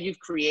 And you've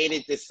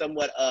created this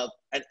somewhat of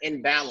an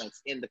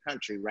imbalance in the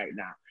country right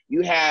now.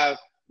 You have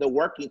the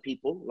working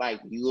people like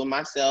you and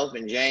myself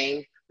and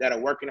James that are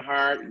working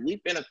hard.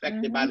 We've been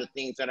affected by the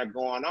things that are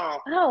going on.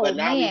 But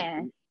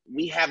now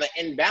we have an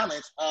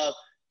imbalance of,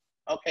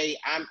 okay,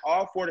 I'm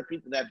all for the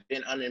people that have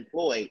been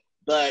unemployed,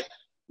 but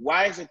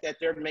why is it that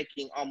they're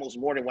making almost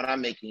more than what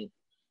I'm making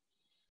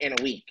in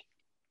a week?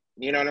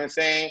 You know what I'm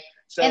saying?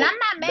 So, and I'm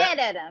not mad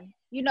at them.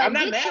 You know,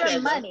 get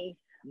your money.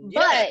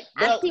 But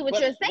I see what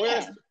you're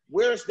saying.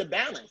 Where's the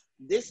balance?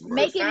 This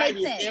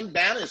society is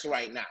imbalanced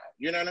right now.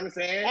 You know what I'm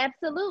saying?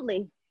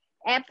 Absolutely.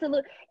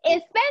 Absolutely.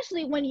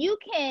 Especially when you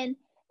can,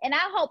 and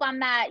I hope I'm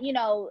not, you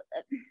know,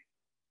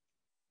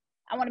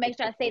 I want to make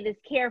sure I say this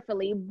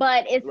carefully,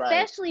 but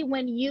especially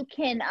when you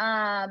can,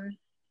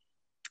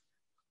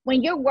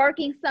 when you're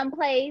working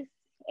someplace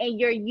and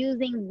you're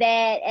using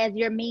that as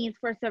your means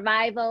for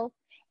survival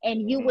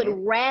and you would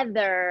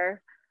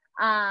rather,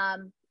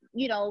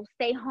 you know,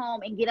 stay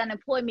home and get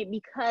unemployment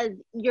because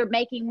you're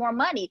making more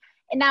money.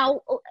 And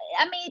now,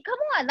 I mean, come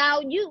on now,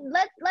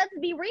 let's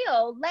be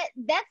real.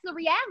 That's the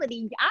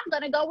reality. I'm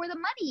going to go where the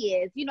money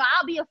is. You know,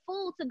 I'll be a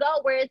fool to go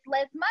where it's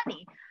less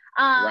money.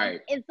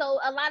 And so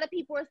a lot of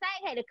people are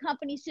saying, hey, the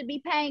company should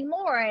be paying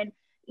more and,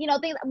 you know,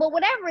 things, but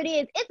whatever it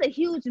is, it's a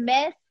huge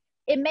mess.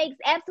 It makes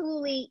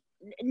absolutely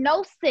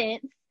no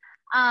sense.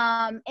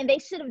 And they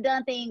should have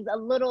done things a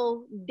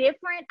little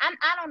different.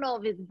 I don't know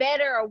if it's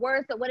better or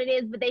worse or what it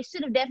is, but they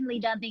should have definitely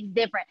done things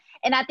different.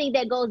 And I think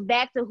that goes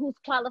back to who's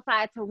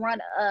qualified to run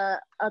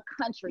a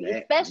country,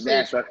 especially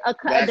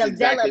a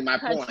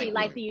developed country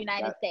like the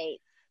United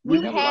States.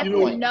 You have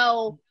to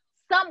know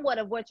somewhat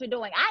of what you're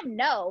doing. I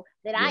know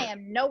that I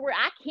am nowhere.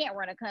 I can't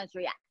run a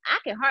country.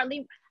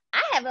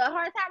 I have a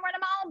hard time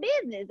running my own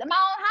business and my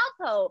own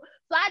household.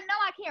 So I know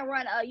I can't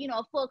run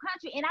a full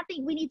country. And I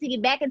think we need to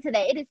get back into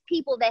that. It is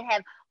people that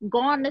have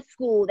gone to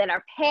school, that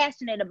are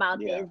passionate about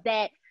this,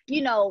 that, they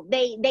know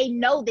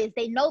this,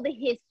 they know the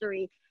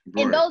history.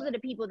 Right. And those are the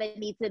people that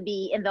need to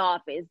be in the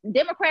office.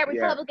 Democrat,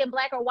 Republican,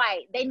 black or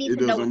white, they need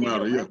to know what they're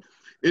doing.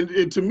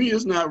 And to me,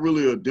 it's not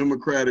really a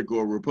Democratic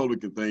or a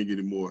Republican thing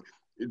anymore.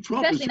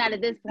 Trump Especially not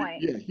at this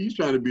point. Yeah, he's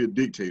trying to be a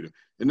dictator.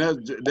 And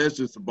that's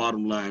just the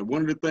bottom line.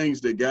 One of the things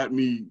that got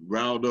me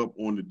riled up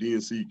on the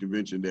DNC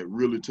convention that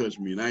really touched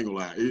me, and I ain't gonna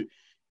lie,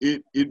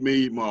 it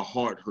made my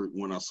heart hurt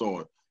when I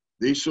saw it.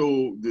 They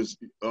showed this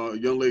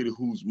young lady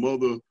whose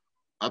mother,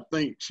 I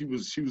think she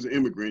was an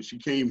immigrant. She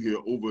came here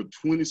over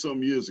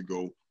 20-some years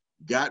ago,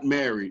 got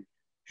married,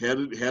 had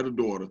a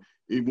daughter.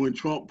 And when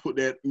Trump put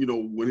that,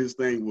 when his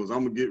thing was,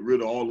 I'm gonna get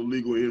rid of all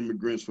illegal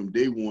immigrants from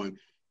day one,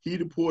 he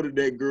deported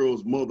that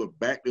girl's mother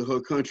back to her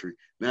country.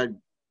 Now,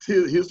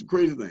 here's the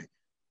crazy thing.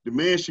 The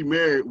man she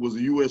married was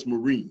a U.S.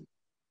 Marine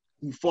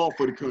who fought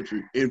for the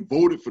country and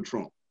voted for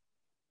Trump.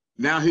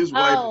 Now his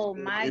wife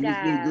and this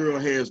little girl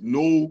has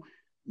no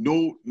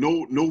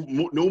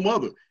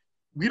mother.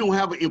 We don't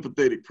have an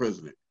empathetic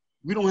president.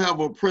 We don't have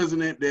a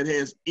president that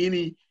has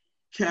any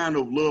kind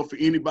of love for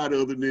anybody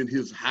other than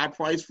his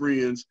high-priced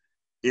friends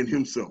and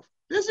himself.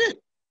 That's it.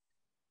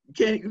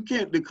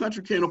 The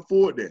country can't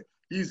afford that.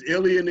 He's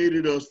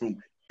alienated us from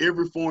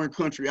every foreign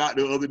country out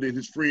there other than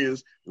his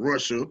friends,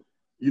 Russia,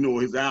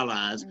 his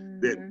allies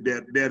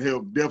that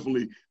have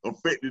definitely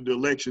affected the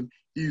election.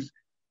 He's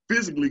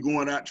physically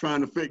going out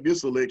trying to affect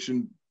this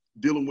election,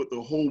 dealing with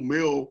the whole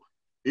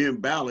mail-in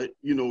ballot,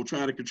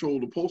 trying to control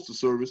the postal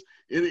service.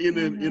 And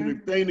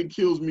the thing that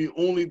kills me,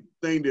 only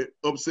thing that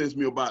upsets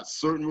me about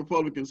certain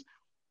Republicans,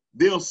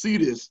 they'll see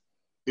this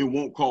and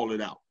won't call it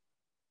out.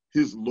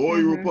 His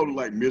loyal Republicans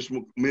like Mitch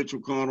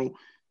McConnell,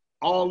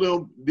 all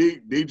of them,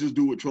 they just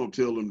do what Trump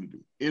tells them to do.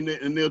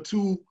 And they're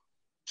too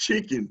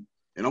chicken,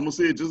 and I'm going to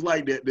say it just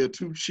like that, they're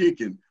too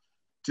chicken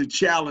to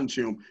challenge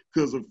him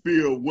because of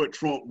fear of what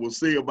Trump will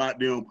say about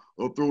them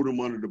or throw them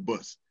under the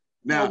bus.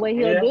 Now, what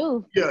he'll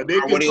do. Yeah, they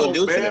can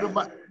talk bad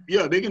about.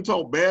 Yeah, they can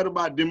talk bad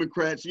about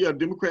Democrats. Yeah,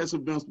 Democrats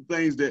have done some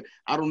things that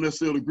I don't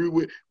necessarily agree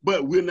with,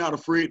 but we're not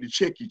afraid to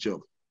check each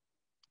other.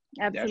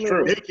 Absolutely. That's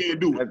true. They can't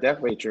do it. That's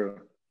definitely true.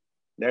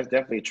 That's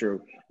definitely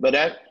true. But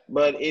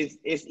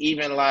it's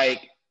even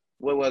like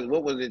what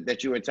was it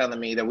that you were telling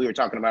me that we were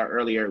talking about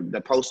earlier?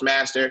 The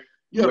postmaster.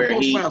 Yeah, the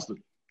postmaster.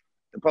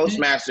 The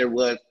postmaster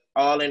was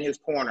all in his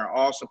corner,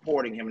 all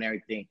supporting him and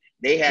everything.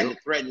 They had to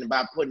threaten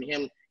about putting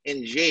him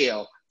in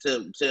jail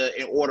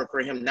in order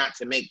for him not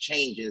to make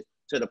changes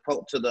to the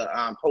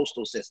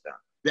postal system.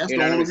 That's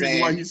the only reason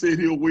why he said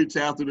he'll wait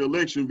till after the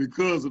election,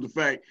 because of the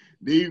fact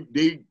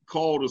they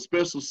called a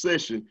special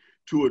session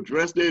to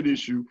address that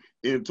issue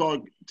and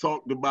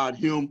talked about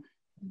him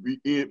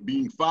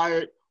being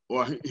fired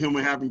or him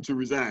having to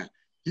resign.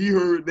 He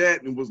heard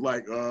that and was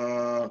like,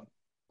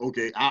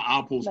 okay,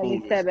 I'll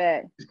postpone step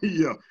back.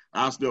 Yeah,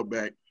 I'll step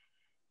back.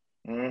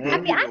 Mm-hmm. I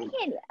mean, I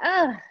can't,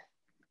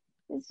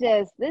 it's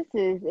just,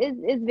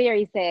 it's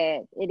very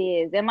sad. It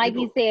is. And like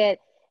you said,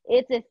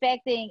 it's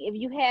affecting, if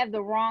you have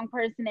the wrong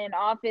person in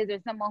office or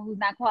someone who's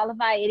not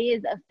qualified, it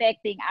is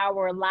affecting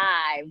our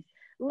lives,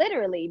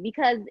 literally,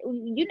 because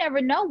you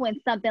never know when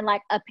something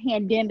like a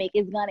pandemic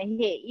is going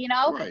to hit,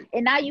 Right.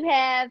 And now you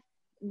have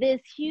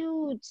this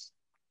huge,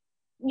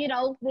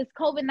 this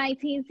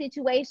COVID-19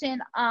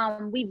 situation.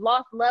 We've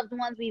lost loved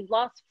ones, we've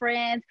lost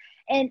friends,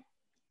 and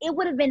it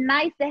would have been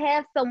nice to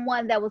have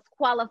someone that was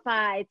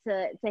qualified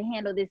to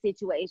handle this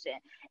situation.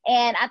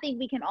 And I think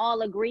we can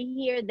all agree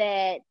here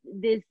that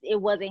it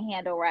wasn't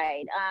handled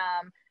right.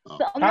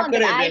 How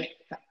could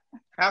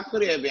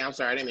it have been? I'm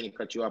sorry, I didn't mean to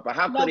cut you off, but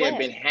how could it have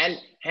been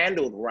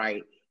handled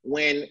right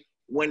when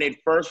it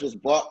first was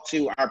brought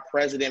to our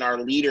president, our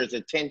leader's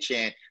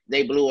attention?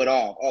 They blew it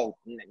off. Oh,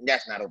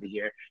 that's not over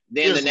here.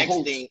 Then the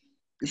next thing.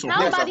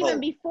 How about even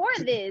before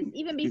this?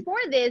 Even before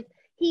this,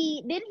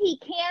 he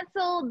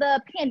cancel the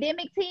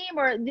pandemic team,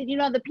 or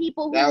the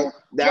people who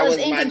was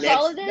in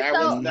control of this? That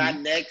was my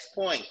next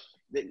point.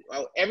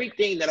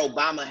 Everything that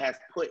Obama has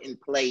put in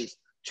place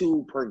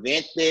to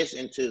prevent this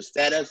and to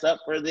set us up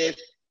for this,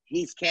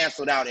 he's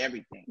canceled out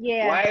everything.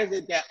 Yeah. Why is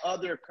it that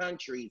other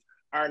countries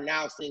are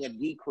now seeing a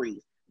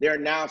decrease? They're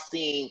now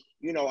seeing,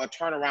 a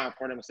turnaround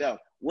for themselves.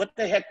 What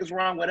the heck is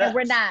wrong with us?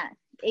 We're not.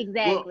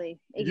 Exactly.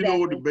 Well, you know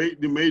what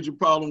the major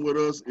problem with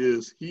us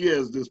is? He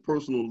has this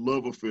personal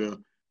love affair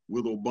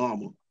with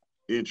Obama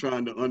and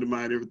trying to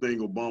undermine everything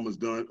Obama's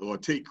done or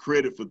take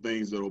credit for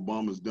things that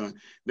Obama's done.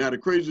 Now, the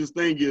craziest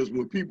thing is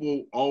when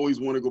people always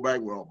want to go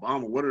back, well,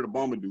 Obama, what did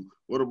Obama do?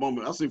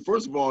 I say,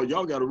 first of all,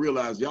 y'all got to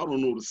realize y'all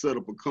don't know the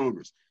setup of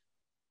Congress.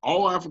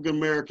 All African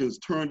Americans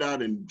turned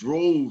out in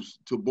droves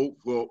to vote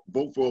for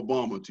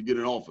Obama to get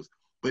in office,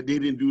 but they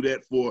didn't do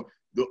that for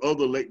the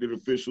other elected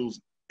officials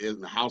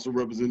in the House of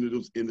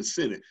Representatives in the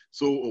Senate.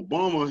 So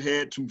Obama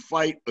had to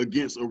fight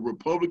against a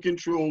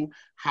Republican-controlled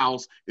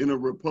House and a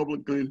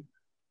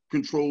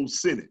Republican-controlled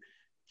Senate.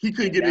 He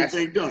couldn't get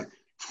anything done.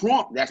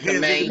 Trump has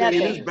everything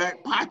in his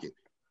back pocket.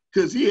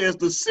 because he has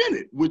the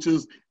Senate, which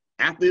is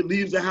after it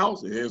leaves the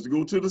House, it has to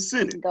go to the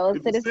Senate. Goes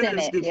if to the Senate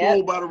is Senate,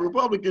 controlled by the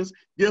Republicans,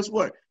 guess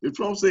what? If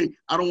Trump say,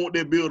 I don't want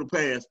that bill to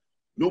pass,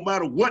 no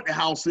matter what the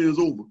House sends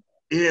over,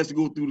 it has to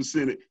go through the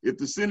Senate. If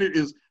the Senate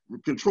is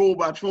controlled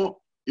by Trump,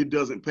 it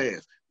doesn't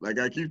pass. Like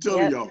I keep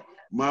telling y'all,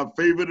 my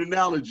favorite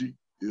analogy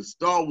is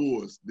Star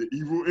Wars, the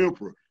evil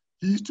emperor.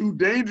 He's too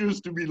dangerous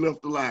to be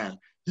left alive.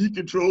 He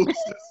controls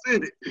the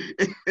Senate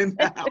and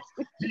the House.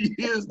 He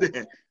is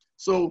that.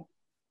 So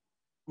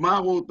my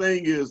whole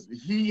thing is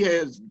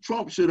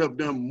Trump should have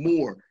done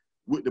more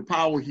with the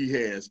power he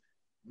has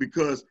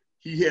because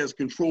he has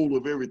control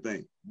of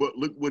everything. But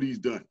look what he's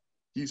done.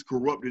 He's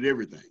corrupted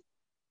everything.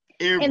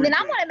 And then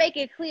I want to make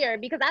it clear,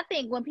 because I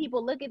think when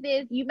people look at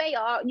this, you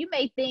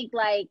may think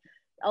like,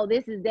 oh,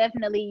 this is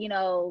definitely, you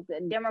know,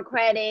 a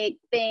Democratic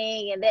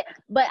thing and that.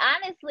 But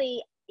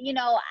honestly, you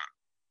know,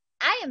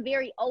 I am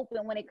very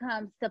open when it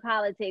comes to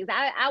politics.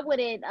 I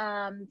wouldn't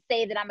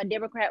say that I'm a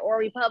Democrat or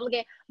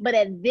Republican, but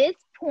at this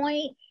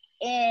point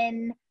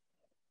in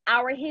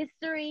our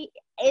history,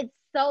 it's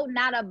so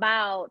not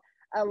about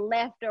a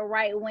left or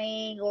right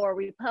wing or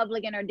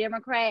Republican or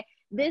Democrat.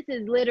 This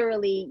is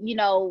literally, you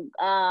know,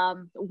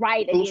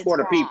 right Who's against for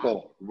the wrong.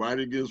 People. Right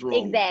against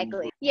wrong.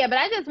 Exactly. Yeah, but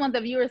I just want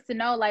the viewers to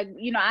know, like,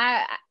 you know,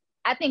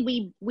 I think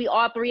we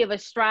all three of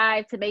us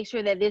strive to make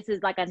sure that this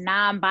is like a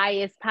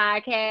non-biased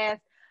podcast.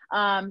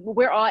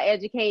 We're all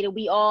educated.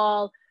 We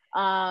all,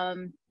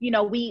 you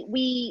know,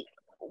 we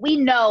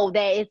know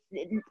that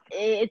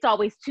it's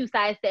always two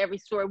sides to every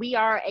story. We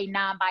are a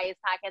non-biased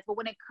podcast, but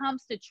when it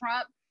comes to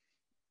Trump,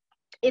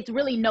 it's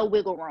really no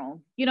wiggle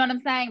room. You know what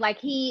I'm saying? Like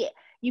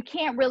you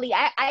can't really,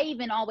 I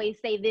even always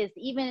say this,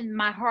 even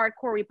my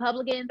hardcore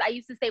Republicans, I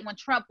used to say when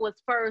Trump was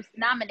first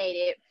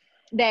nominated,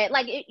 that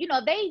like, you know,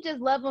 they just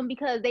love him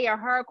because they are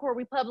hardcore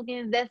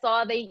Republicans. That's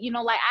all they, you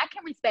know, like I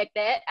can respect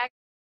that. I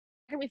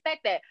can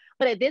respect that.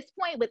 But at this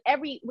point, with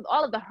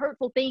all of the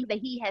hurtful things that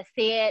he has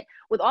said,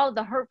 with all of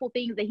the hurtful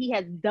things that he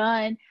has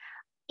done,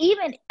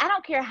 even, I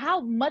don't care how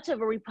much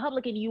of a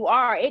Republican you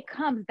are, it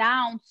comes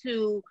down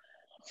to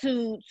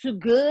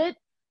good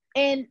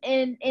and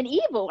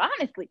evil,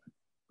 honestly.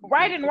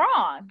 Right and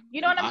wrong.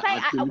 You know what I'm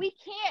saying? We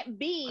can't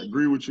be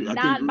agree with you.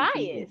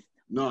 non-biased.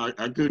 No,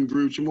 I couldn't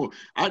agree with you more.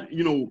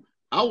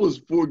 I was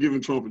for giving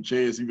Trump a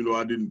chance, even though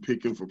I didn't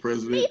pick him for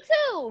president. Me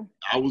too.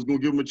 I was going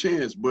to give him a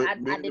chance, but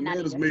the man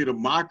has made a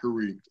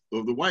mockery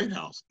of the White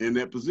House in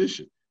that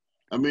position.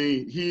 I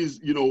mean, he's,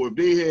 you know, if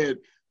they had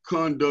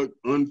conduct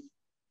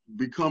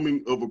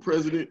unbecoming of a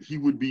president, he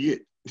would be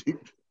it.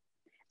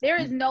 There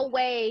is no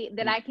way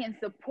that I can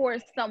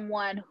support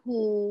someone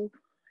who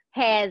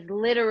has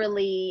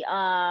literally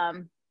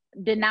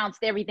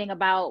denounced everything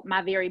about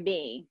my very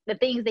being. The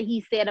things that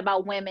he said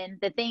about women,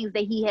 the things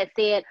that he has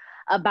said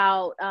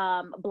about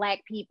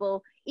Black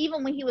people,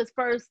 even when he was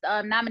first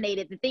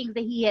nominated, the things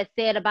that he has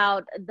said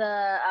about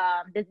the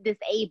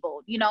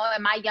disabled, you know,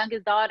 and my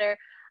youngest daughter,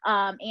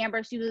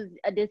 Amber, she was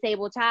a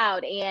disabled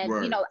child. And,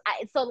 right. You know,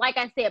 so like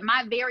I said,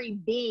 my very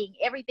being,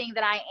 everything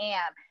that I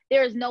am,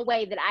 there is no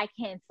way that I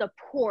can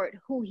support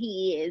who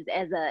he is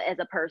as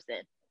a person,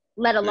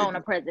 let alone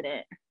a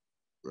president.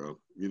 Well,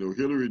 you know,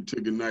 Hillary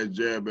took a nice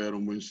jab at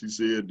him when she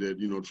said that,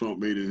 you know, Trump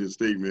made in his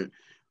statement,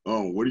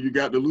 what do you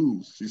got to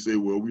lose? She said,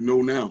 well, we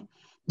know now.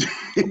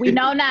 We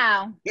know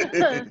now.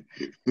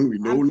 We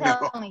know now.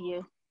 I'm telling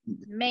you,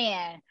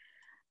 man.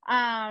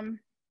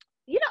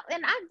 You know,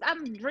 and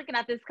I'm drinking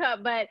out this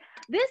cup, but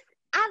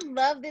I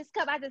love this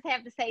cup. I just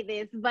have to say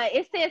this, but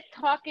it says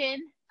talking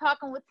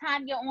with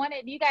Tanya on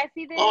it. Do you guys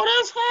see this? Oh,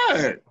 that's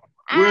hot.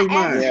 Where's mine?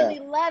 I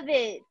absolutely love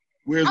it.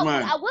 Where's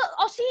mine?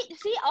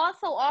 She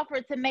also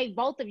offered to make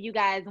both of you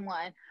guys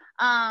one.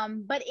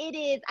 But it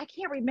is, I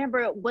can't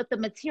remember what the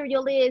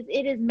material is.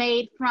 It is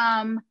made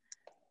from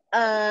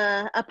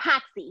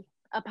epoxy.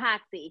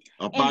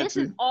 And this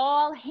is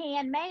all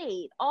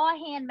handmade.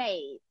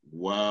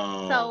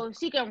 Wow. So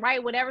she can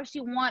write whatever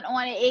she want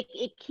on it.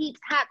 It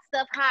keeps hot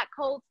stuff hot,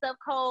 cold stuff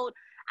cold.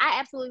 I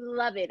absolutely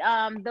love it.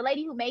 The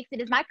lady who makes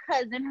it is my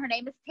cousin. Her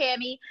name is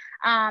Tammy.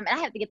 And I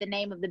have to get the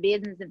name of the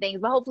business and things,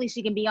 but hopefully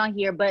she can be on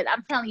here. But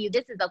I'm telling you,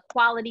 this is a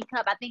quality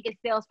cup. I think it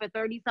sells for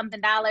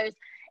 $30-something,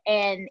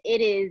 and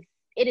it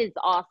is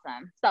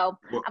awesome. So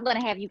I'm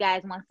gonna have you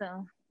guys one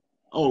soon.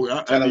 Oh,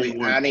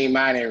 I need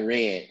mine in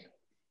red.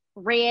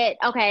 Red,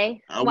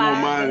 okay. I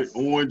want mine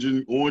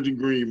orange and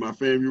green. My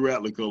family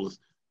Rattler colors.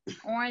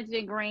 Orange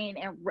and green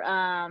and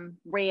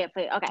red.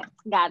 Okay,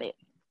 got it.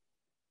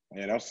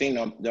 Yeah, don't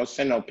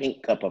send no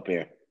pink cup up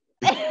here.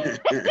 No,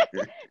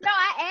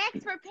 I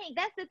asked for pink.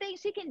 That's the thing.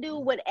 She can do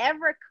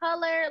whatever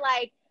color.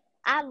 Like,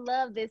 I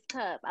love this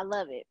cup. I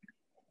love it.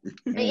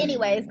 But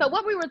anyway, so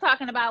what we were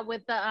talking about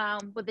with the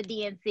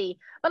DNC,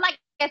 but like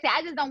I said,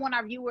 I just don't want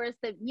our viewers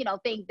to, you know,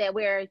 think that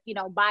we're, you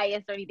know,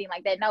 biased or anything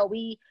like that. No,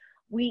 we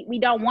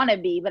don't want to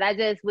be. But I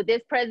just, with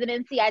this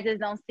presidency, I just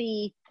don't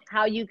see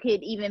how you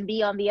could even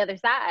be on the other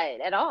side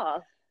at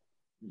all.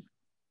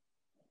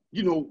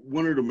 You know,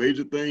 one of the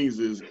major things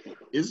is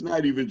it's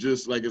not even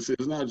just, like I said,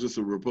 it's not just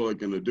a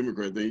Republican or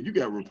Democrat thing. You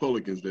got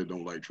Republicans that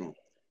don't like Trump.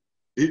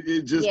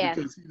 It just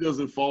because he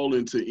doesn't fall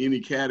into any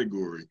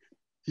category.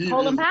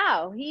 Colin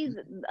Powell, he's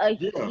a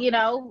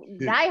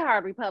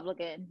diehard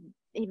Republican.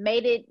 He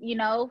made it,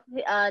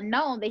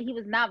 known that he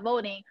was not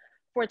voting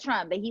for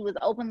Trump, that he was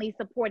openly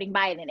supporting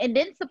Biden and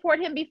didn't support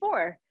him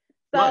before.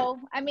 So,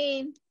 right. I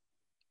mean,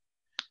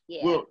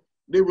 yeah. Well,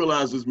 they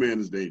realize this man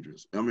is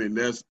dangerous. I mean,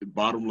 that's the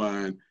bottom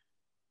line.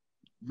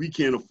 We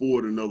can't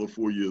afford another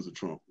 4 years of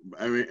Trump.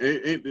 I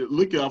mean,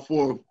 look how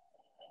far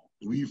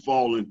we've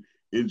fallen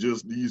in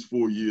just these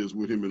 4 years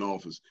with him in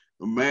office.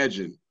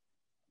 Imagine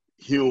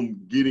him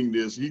getting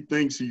this. He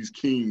thinks he's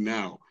king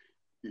now.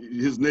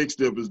 His next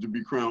step is to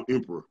be crowned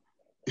emperor.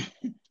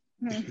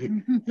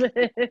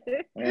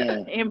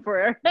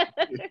 Emperor.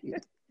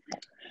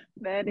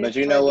 But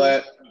you know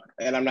what?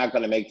 And I'm not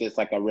going to make this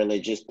like a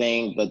religious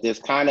thing, but this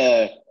kind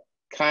of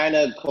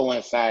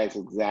coincides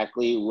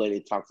exactly what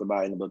it talks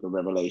about in the book of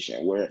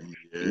Revelation,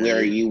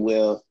 where you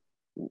will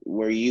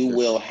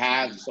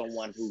have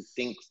someone who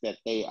thinks that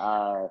they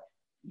are,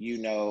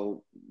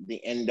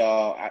 the end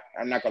all.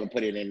 I'm not going to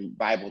put it in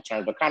Bible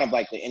terms, but kind of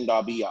like the end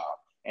all be all.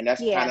 And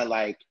that's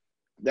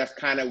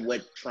kind of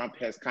what Trump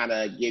has kind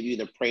of give you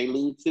the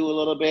prelude to a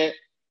little bit,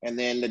 and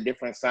then the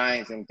different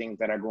signs and things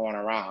that are going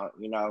around,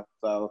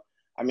 So,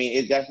 I mean,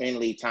 it's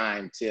definitely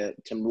time to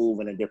move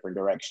in a different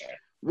direction.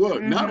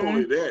 Well, not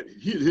only that,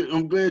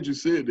 I'm glad you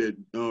said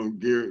that,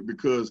 Garrett,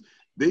 because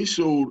they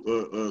showed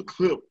a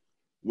clip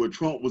where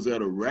Trump was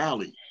at a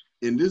rally,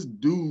 and this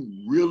dude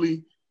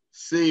really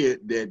said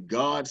that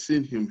God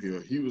sent him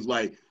here. He was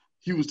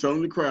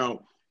telling the crowd,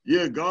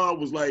 yeah, God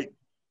was like,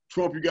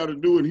 Trump, you got to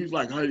do it. And he's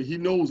like, he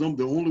knows I'm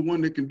the only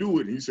one that can do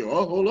it. And he said,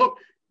 oh, hold up.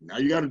 Now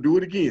you got to do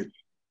it again.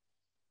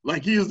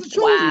 Like he is the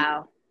chosen.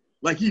 Wow.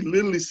 Like he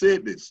literally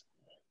said this.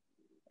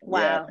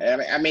 Wow.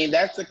 Yeah. I mean,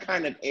 that's the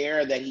kind of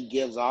air that he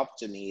gives off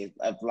to me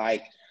of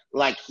like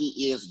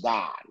he is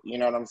God. You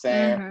know what I'm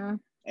saying? Mm-hmm.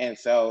 And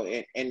so,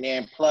 and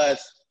then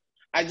plus,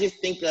 I just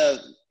think of,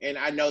 and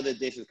I know that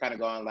this is kind of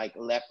going like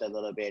left a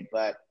little bit,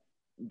 but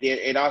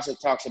it also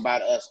talks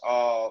about us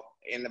all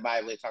in the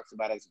Bible. It talks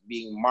about us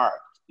being marked.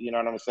 You know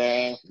what I'm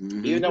saying?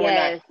 Mm-hmm. Even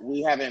though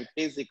we haven't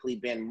physically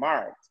been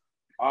marked,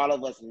 all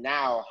of us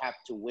now have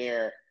to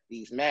wear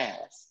these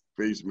masks.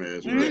 Face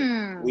masks,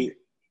 right?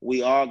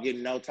 We all get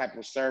no type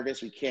of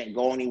service. We can't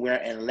go anywhere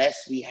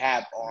unless we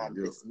have on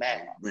this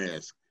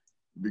mask.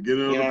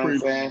 Beginning of the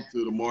prelude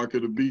to the mark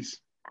of the beast.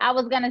 I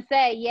was gonna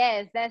say,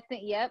 yes, that's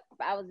it. Yep.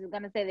 I was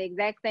gonna say the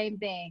exact same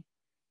thing.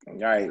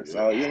 Right.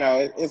 So,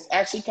 it's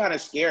actually kind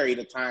of scary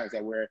the times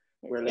that we're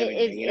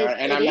living in,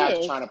 and I'm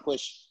not trying to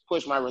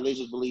push my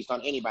religious beliefs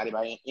on anybody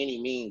by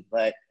any means,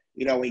 but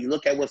when you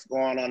look at what's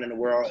going on in the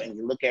world and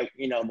you look at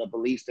the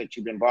beliefs that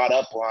you've been brought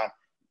up on,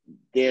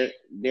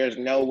 there's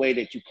no way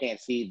that you can't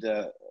see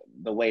the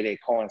way they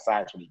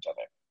coincide with each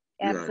other.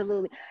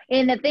 Absolutely. Right.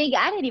 And the thing,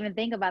 I didn't even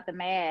think about the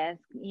mask,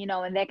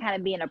 and that kind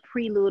of being a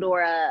prelude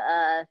or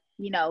a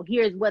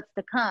here's what's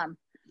to come,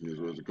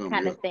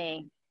 kind of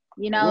thing.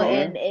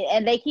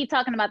 And they keep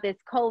talking about this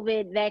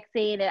COVID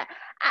vaccine.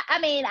 I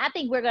mean, I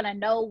think we're gonna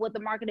know what the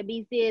mark of the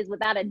beast is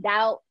without a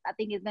doubt. I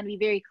think it's gonna be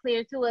very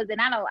clear to us. And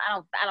I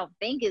don't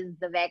think it's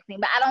the vaccine,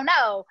 but I don't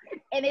know.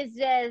 And it's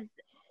just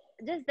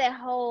the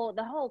whole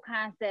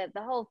concept,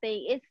 the whole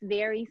thing. It's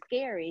very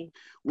scary.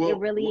 Well, it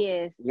really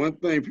is. One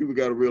thing people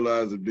got to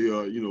realize that they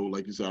are,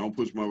 like you said, I don't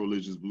push my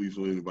religious beliefs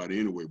on anybody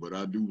anyway, but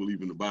I do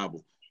believe in the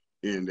Bible,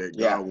 and that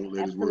God won't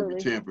let His word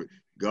be tampered.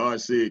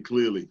 God said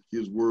clearly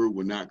His word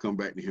will not come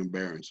back to Him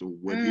barren. So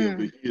what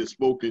He has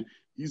spoken,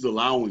 He's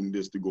allowing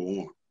this to go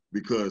on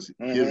because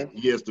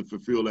He has to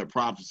fulfill that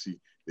prophecy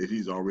that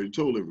He's already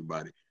told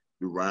everybody.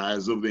 The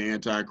rise of the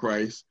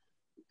Antichrist,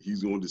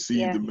 He's going to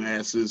deceive the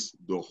masses,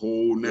 the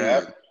whole nine.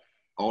 Yep.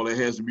 All that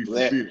has to be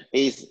fulfilled.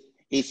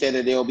 He said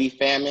that there will be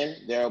famine.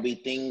 There will be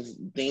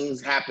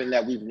things happen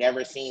that we've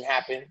never seen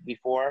happen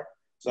before.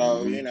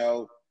 So,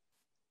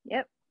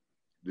 Yep.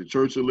 The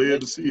Church of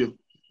Laodicea.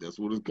 That's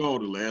what it's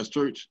called, the last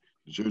church,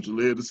 the Church of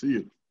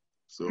Laodicea.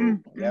 So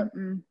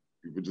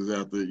people just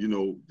have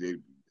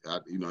to,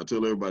 I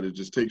tell everybody,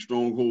 just take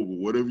strong hold of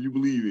whatever you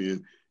believe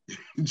in.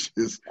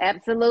 Just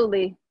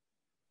absolutely.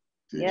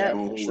 Take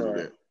strong hold of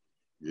that.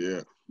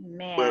 Yeah.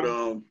 Man.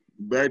 But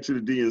back to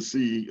the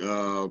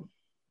DNC,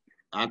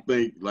 I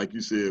think, like you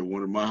said,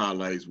 one of my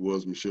highlights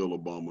was Michelle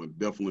Obama,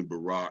 definitely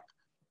Barack.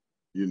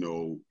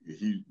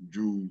 He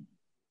drew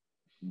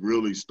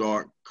really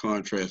stark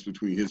contrast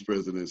between his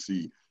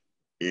presidency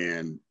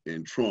and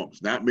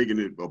Trump's, not making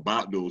it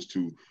about those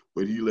two,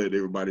 but he let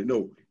everybody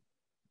know,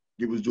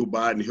 it was Joe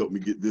Biden to help me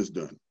get this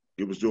done.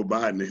 It was Joe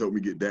Biden to help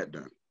me get that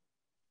done.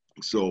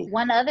 So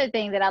one other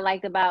thing that I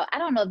liked about, I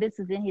don't know if this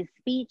was in his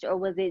speech or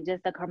was it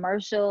just a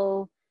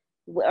commercial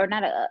or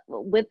not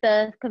with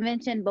the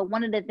convention, but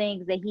one of the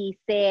things that he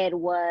said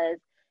was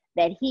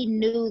that he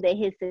knew that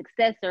his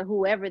successor,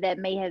 whoever that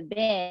may have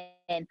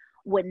been,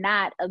 would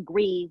not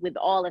agree with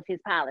all of his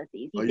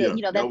policies. He said,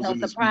 that's no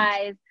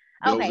surprise.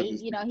 Okay,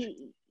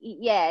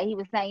 he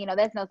was saying,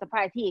 that's no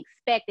surprise. He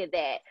expected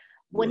that.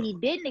 What he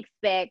didn't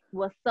expect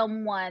was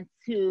someone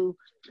to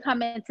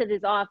come into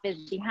this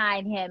office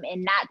behind him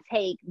and not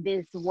take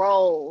this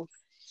role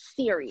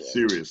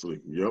seriously.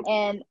 Yep.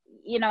 And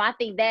you know, I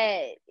think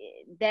that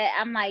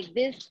I'm like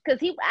this because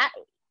he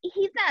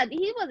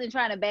wasn't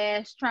trying to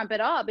bash Trump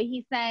at all, but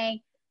he's saying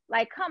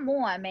like, come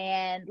on,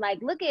 man, like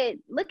look at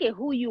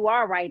who you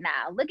are right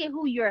now. Look at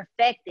who you're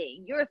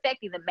affecting. You're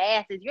affecting the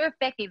masses. You're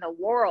affecting the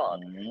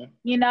world.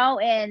 You know,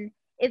 and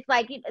it's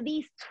like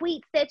these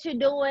tweets that you're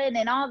doing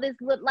and all this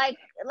look like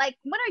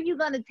when are you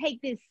gonna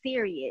take this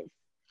serious?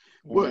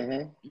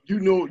 Well, you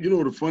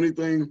know the funny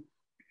thing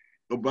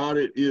about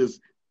it is,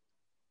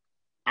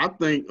 I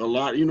think a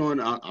lot, you know,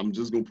 and I'm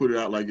just gonna put it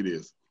out like it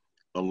is.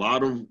 A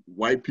lot of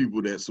white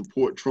people that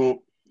support Trump,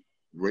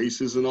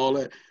 racists and all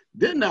that,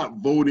 they're not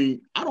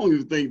voting. I don't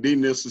even think they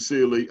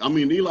necessarily. I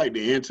mean, they like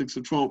the antics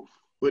of Trump,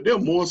 but they're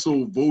more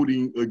so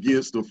voting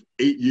against the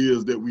 8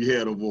 years that we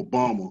had of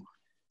Obama.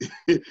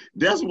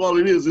 That's all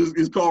it is.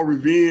 It's called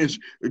revenge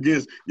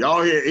against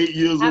y'all had 8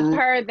 years. I've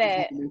heard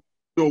that.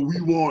 So we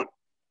want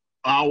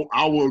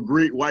our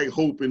great white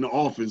hope in the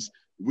office,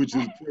 which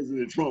is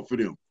President Trump, for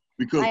them.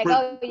 Because like,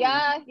 oh,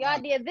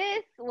 y'all did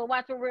this. Well,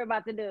 watch what we're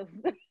about to do.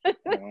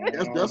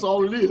 that's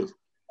all it is.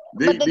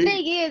 But the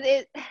thing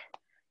is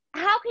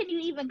how can you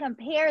even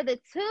compare the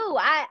two?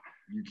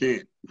 You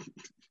can't.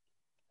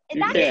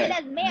 Not even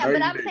as man,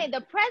 but I'm saying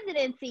the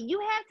presidency, you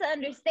have to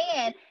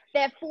understand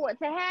that to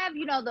have,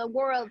 you know, the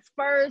world's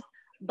first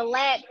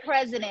Black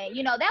president,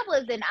 you know, that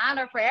was an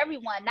honor for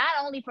everyone, not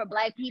only for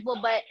Black people,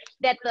 but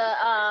that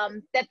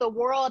the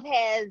world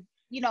has,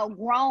 you know,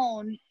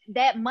 grown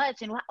that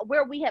much and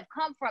where we have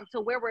come from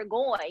to where we're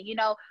going. You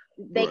know,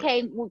 we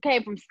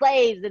came from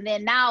slaves, and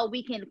then now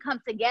we can come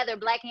together,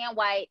 Black and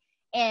white,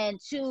 and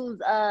choose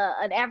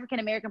an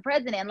African-American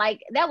president.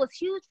 Like, that was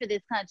huge for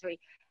this country.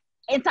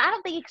 And so I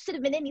don't think it should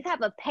have been any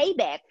type of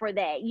payback for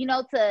that, you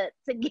know, to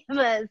give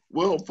us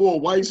for a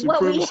white supremacist,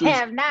 what we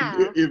have now.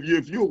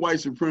 If you're a white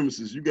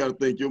supremacist, you got to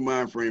think your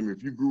mind frame.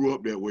 If you grew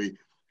up that way,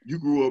 you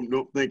grew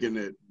up thinking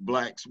that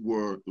Blacks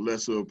were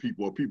lesser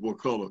people or people of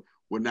color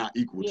were not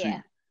equal to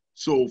you.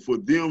 So for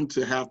them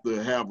to have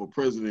a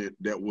president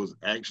that was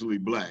actually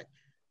Black,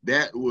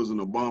 that was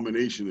an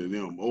abomination to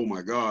them. Oh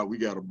my God, we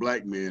got a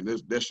Black man.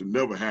 That should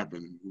never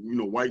happen. You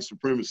know, white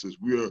supremacists,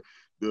 we are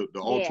the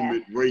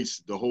ultimate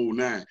race, the whole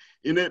nine.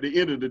 And at the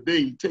end of the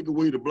day, take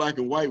away the Black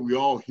and white, we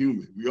all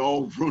human. We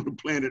all from the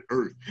planet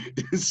Earth.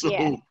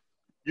 So,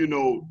 you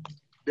know,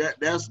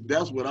 that's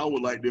what I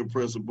would like to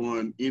impress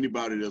upon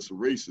anybody that's a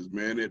racist,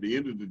 man. At the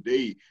end of the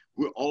day,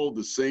 we're all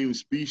the same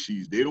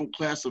species. They don't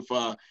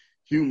classify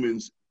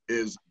humans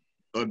as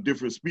a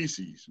different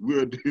species.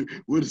 We're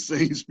the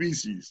same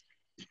species.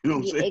 You know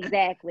what I'm saying?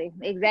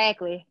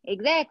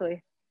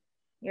 Exactly.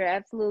 You're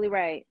absolutely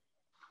right.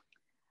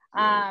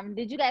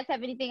 Did you guys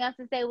have anything else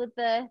to say with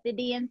the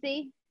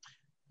DNC?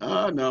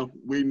 No,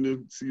 waiting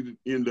to see the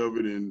end of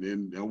it,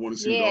 and I want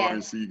to see what the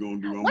RNC gonna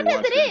do. When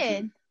does it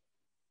end?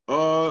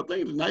 I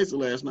think the nights of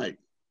last night.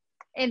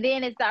 And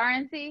then it's the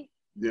RNC?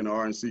 Then the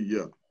RNC,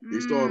 yeah. They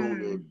started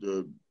on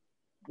the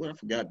I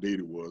forgot date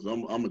it was.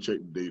 I'm gonna check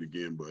the date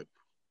again, but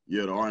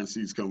yeah, the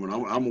RNC's coming.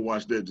 I'm gonna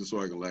watch that just so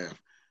I can laugh.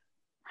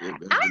 I'm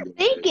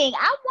thinking,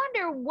 I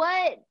wonder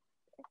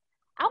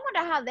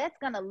how that's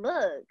gonna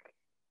look.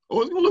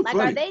 Oh, it's gonna look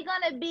funny. Are they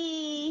gonna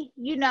be,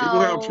 you know? They're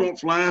gonna have Trump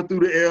flying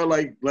through the air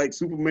like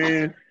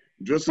Superman,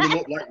 dressing him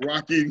up like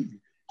Rocky,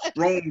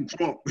 strong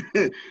Trump.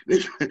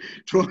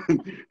 Trump,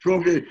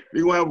 they're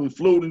gonna have him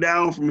floating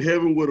down from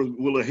heaven with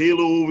a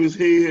halo over his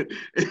head.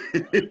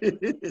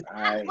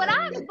 What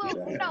I'm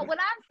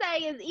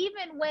saying is,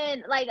 even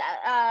when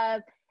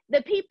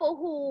the people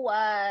who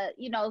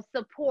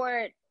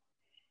support,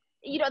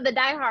 the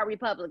diehard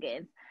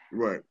Republicans,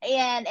 right,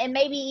 and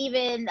maybe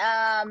even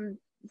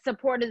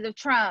supporters of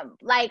Trump,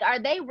 are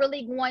they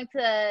really going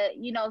to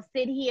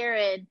sit here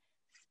and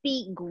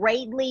speak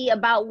greatly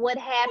about what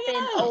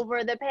happened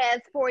over the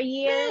past 4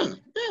 years?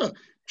 Yeah.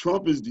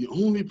 Trump is the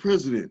only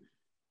president.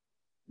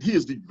 He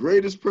is the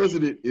greatest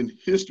president in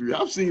history.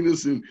 I've seen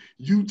this in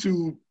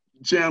YouTube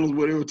channels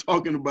where they were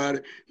talking about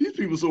it. These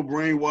people so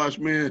brainwashed,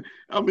 man.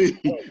 I mean,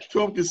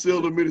 Trump can sell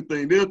them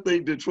anything. They'll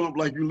think that Trump,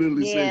 like you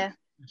literally said,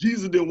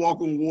 Jesus didn't walk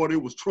on water.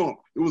 It was Trump.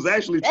 It was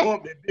actually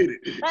Trump that did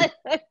it.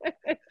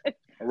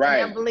 Right.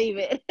 I can't believe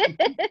it.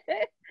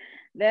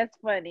 That's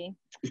funny.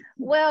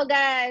 Well,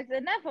 guys,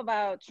 enough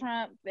about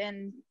Trump.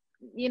 And,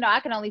 I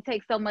can only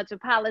take so much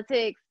of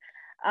politics.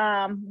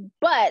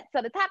 But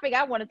so the topic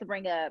I wanted to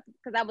bring up,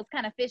 because I was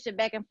kind of fishing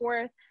back and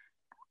forth.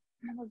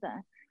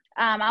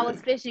 I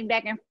was fishing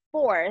back and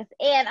forth.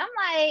 And I'm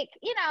like,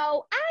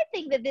 I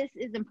think that this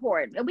is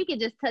important. And we can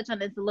just touch on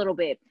this a little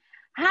bit.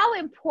 How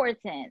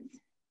important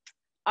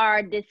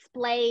are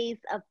displays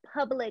of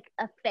public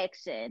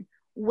affection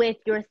with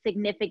your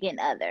significant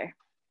other?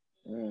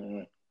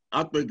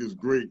 I think it's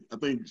great. I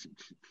think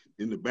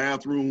in the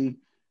bathroom,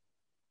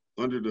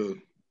 under the,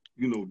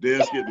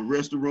 desk at the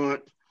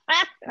restaurant,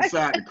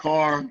 inside the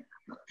car,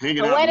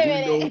 hanging out the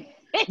window.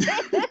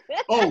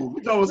 Oh,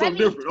 we're talking about something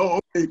different. Oh,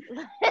 okay.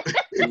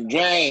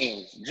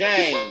 James.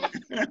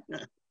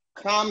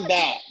 Come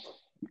back.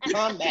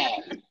 Come back.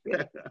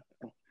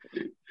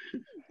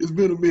 It's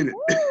been a minute.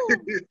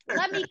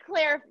 Let me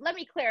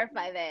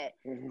clarify that.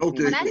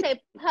 Okay. When I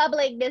say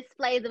public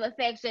displays of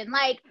affection,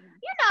 like,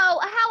 you know,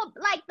 how,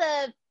 like,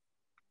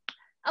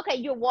 okay,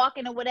 you're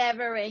walking or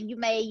whatever, and you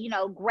may, you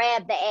know,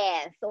 grab the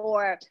ass,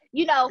 or,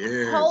 you know,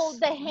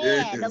 hold the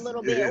hand a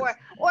little bit, or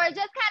just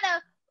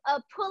kind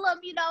of pull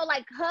them, you know,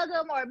 like hug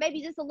them, or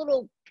maybe just a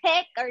little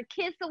peck or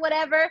kiss or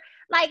whatever.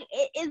 Like,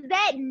 is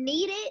that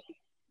needed?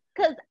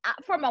 Because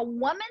from a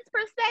woman's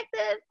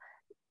perspective,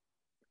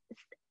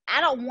 I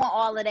don't want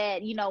all of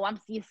that, you know,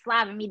 you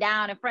slapping me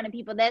down in front of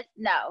people.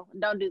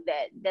 Don't do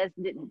that. That's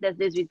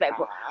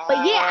disrespectful.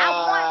 But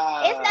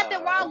yeah, it's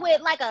nothing wrong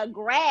with like a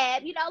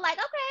grab, you know, like,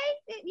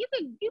 okay, you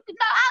can, no,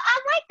 I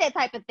like that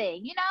type of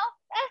thing, you know?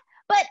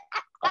 But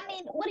I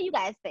mean, what do you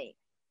guys think?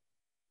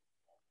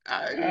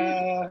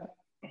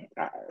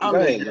 I'll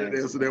let you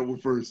answer that one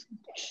first.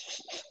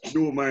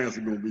 Do what my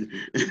answer gonna be.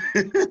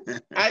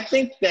 I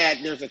think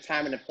that there's a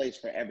time and a place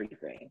for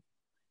everything.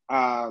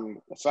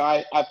 So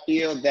I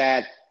feel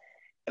that,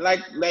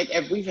 like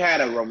if we've had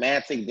a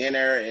romantic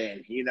dinner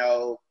and, you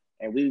know,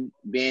 and we've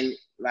been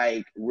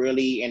like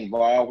really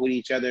involved with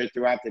each other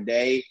throughout the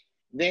day,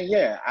 then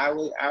yeah,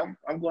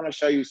 I'm going to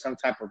show you some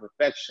type of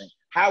affection.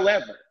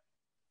 However,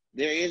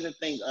 there is a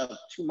thing of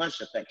too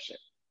much affection.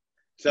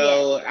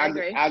 So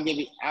yeah, I'll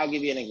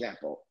give you an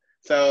example.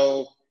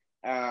 So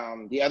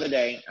the other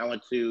day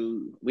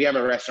we have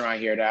a restaurant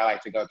here that I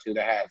like to go to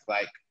that has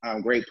like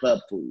great pub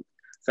food.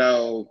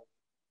 So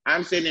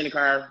I'm sitting in the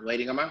car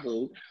waiting on my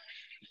food.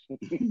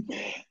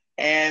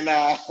 And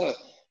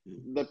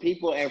the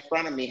people in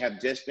front of me have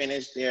just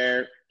finished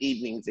their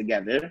evening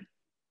together.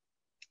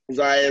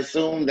 So I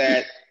assume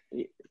that,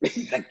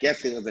 I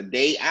guess it was a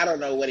date. I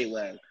don't know what it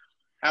was.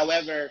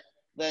 However,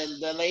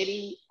 the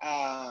lady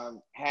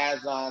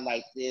has on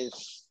like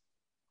this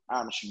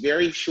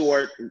very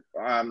short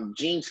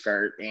jean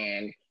skirt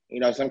and,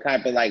 you know, some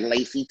kind of like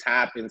lacy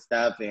top and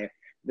stuff. And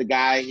the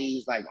guy,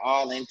 he's like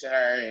all into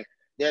her, and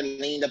they're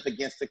leaned up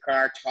against the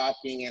car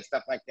talking and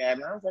stuff like that.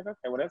 And I was like, okay,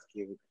 well, that's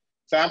cute.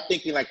 So I'm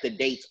thinking like the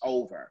date's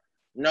over.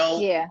 No.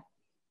 Yeah.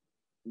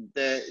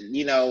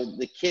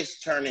 The kiss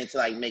turned into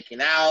like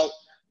making out.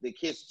 The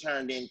kiss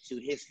turned into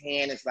his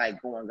hand is like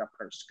going up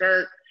her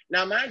skirt.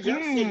 Now, mind you,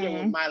 I'm sitting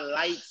there with my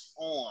lights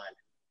on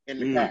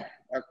in the car,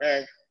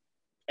 okay?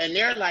 And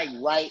they're like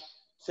right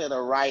to the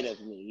right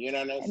of me. You know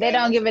what I'm saying? They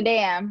don't give a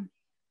damn.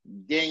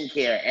 Didn't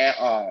care at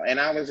all. And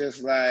I was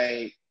just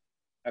like,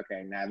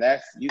 okay, now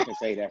you can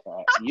say that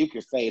for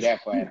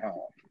at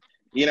home.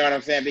 You know what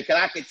I'm saying? Because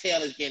I could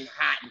tell it's getting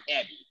hot and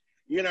heavy.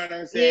 You know what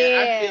I'm saying?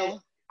 Yeah.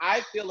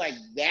 I feel like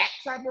that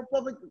type of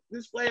public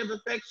display of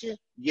affection,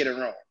 get it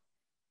wrong.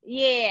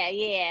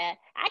 Yeah.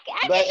 I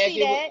can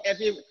see that.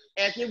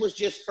 If it was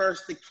just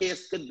first to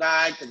kiss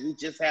goodbye because we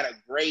just had a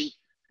great,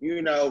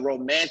 you know,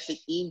 romantic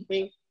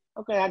evening,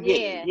 okay, I get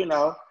it, you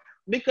know.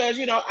 Because,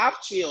 you know, I've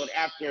chilled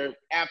after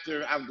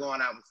I've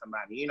gone out with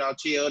somebody, you know,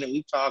 chilled and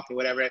we talked or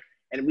whatever.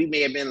 And we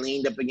may have been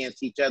leaned up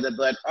against each other,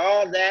 but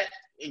all that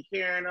and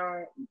carrying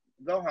on,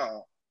 go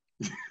home.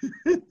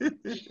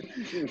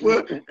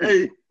 Well,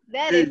 hey,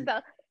 is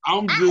so.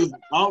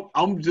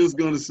 I'm just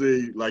gonna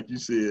say, like you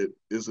said,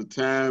 it's a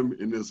time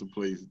and there's a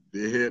place.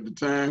 They had the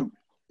time,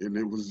 and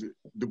it was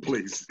the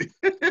place.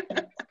 I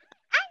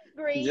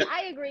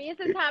agree.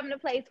 It's a time and a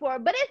place for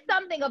it, but it's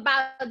something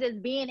about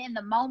just being in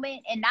the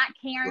moment and not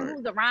caring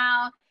who's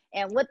around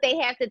and what they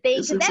have to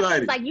think. Because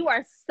that's like you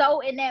are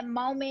so in that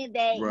moment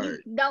that you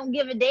don't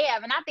give a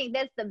damn. And I think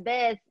that's the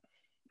best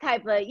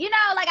type of, you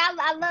know, like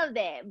I love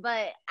that.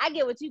 But I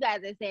get what you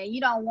guys are saying.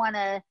 You don't want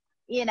to,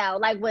 you know,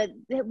 like what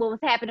was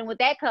happening with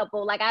that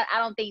couple. Like I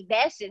don't think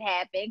that should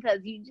happen because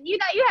you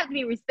know, you have to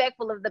be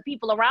respectful of the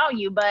people around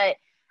you. But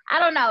I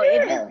don't know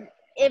if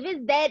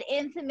it's that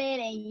intimate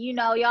and, you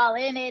know, y'all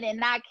in it and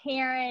not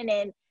caring,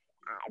 and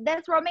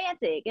that's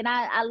romantic. And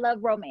I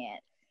love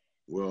romance.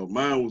 Well,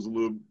 mine was a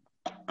little,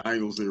 I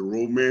ain't gonna say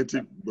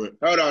romantic, but.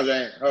 Hold on,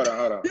 Jane. Hold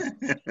on.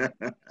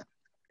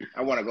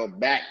 I want to go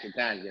back to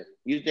Tanya.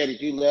 You said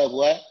that you love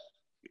what?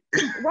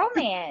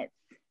 Romance.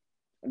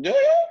 Do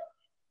you?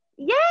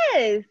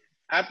 Yes.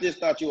 I just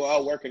thought you were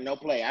all work and no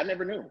play. I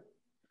never knew.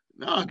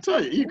 No, I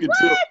tell you can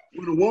tell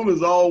when a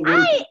woman's all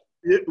working.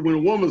 When a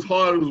woman's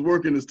heart is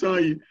working, it's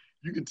telling you.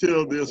 You can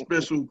tell their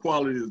special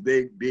qualities.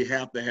 They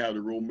have to have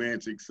the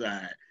romantic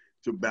side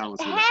to balance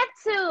it. Have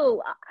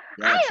to.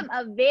 I am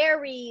a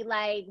very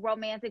like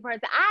romantic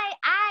person. I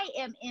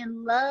am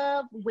in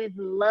love with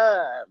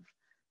love.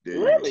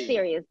 Really?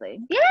 Seriously.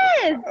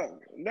 Yes.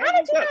 How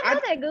did you not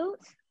know that, Gooch?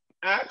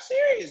 I'm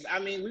serious. I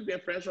mean, we've been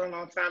friends for a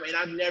long time, and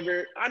I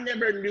never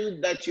knew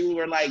that you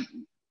were like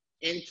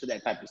into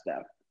that type of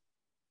stuff.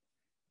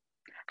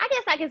 I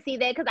guess I can see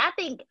that because I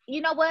think,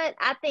 you know what?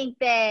 I think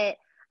that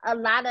a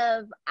lot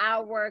of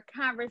our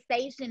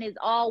conversation is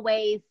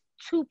always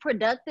too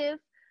productive.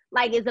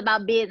 Like it's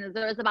about business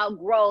or it's about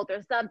growth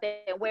or something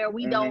where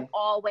we don't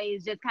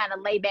always just kind of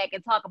lay back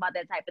and talk about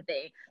that type of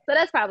thing. So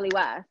that's probably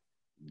why.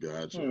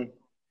 Gotcha.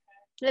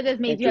 That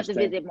just means you have to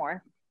visit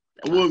more.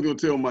 I was gonna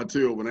tell my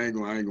tale, but I ain't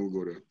gonna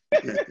go there.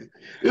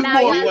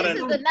 Now, this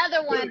is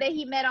another one that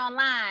he met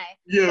online.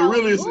 Yeah, so,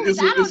 really,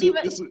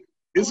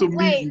 it's a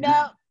wait,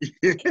 no,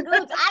 Gooch,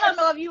 I don't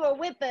know if you were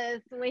with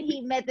us when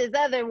he met this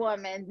other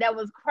woman that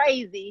was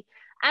crazy.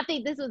 I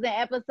think this was an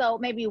episode,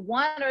 maybe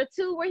 1 or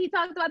 2, where he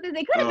talked about this.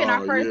 It could have been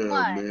our first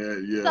one.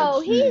 Man, yeah, so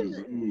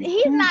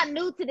he's not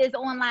new to this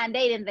online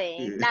dating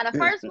thing. Yeah. Now the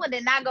first one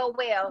did not go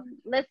well.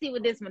 Let's see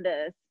what this one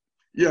does.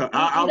 Yeah,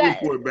 I'll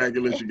report back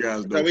and let you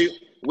guys know. So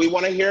we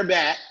want to hear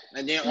back,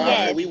 and then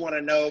also we want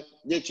to know,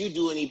 did you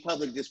do any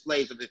public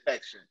displays of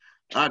affection?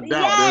 I doubt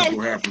that's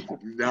what happened.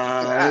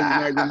 Nah, there's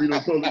not gonna be no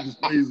public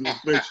displays of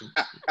affection.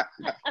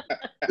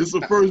 It's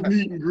the first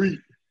meet and greet.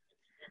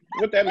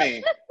 What that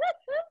mean?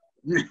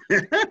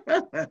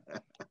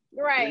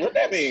 Right. What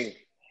that mean?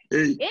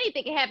 Hey.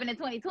 Anything can happen in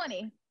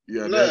 2020.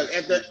 Yeah. Look,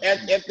 if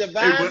the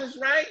vibe is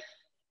right.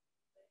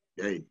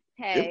 Hey.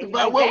 If the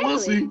vibe, well, we'll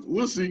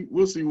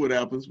see what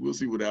happens. We'll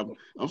see what happens.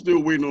 I'm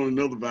still waiting on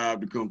another vibe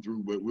to come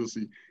through, but we'll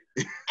see.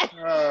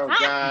 Oh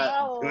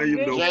God,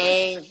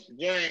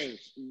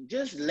 James,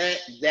 just let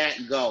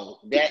that go.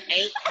 That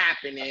ain't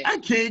happening. I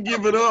can't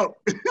give it up.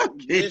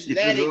 Just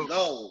let it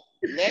go.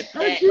 Let that go.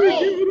 I can't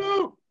give it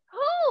up.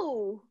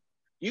 Who?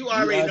 You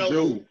already know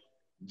who.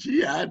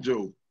 G.I. Joe.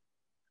 You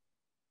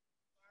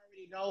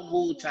already know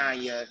who,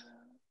 Tanya.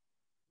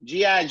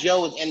 G.I.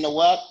 Joe is in the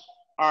what?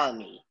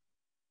 Army.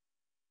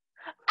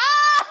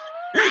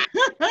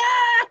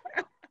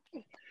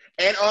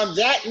 And on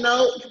that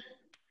note,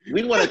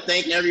 we want to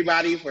thank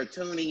everybody for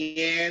tuning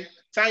in.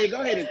 Tanya,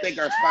 go ahead and thank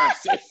our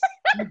sponsors.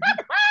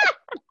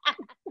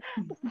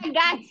 I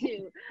got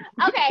you.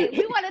 Okay,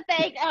 we want to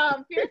thank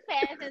Fierce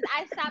Fashions,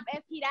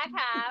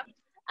 iShopFP.com.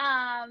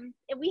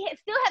 And we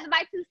still have the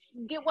buy two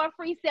get one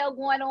free sale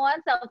going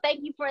on. So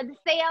thank you for the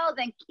sales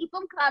and keep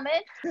them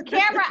coming.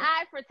 Camera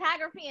Eye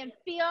Photography and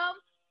Film,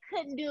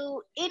 couldn't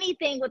do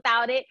anything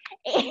without it.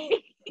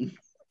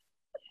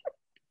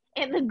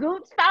 And the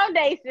Gooch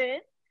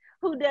Foundation,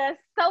 who does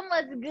so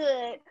much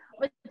good,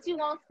 but you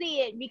won't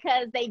see it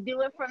because they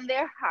do it from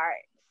their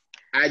heart.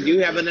 I do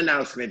have an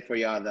announcement for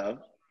y'all though.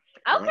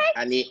 Okay.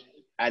 I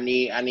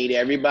need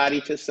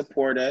everybody to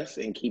support us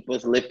and keep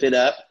us lifted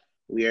up.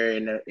 We are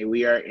in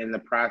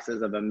the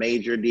process of a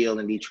major deal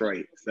in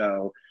Detroit.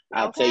 So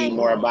I'll tell you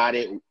more about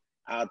it.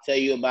 I'll tell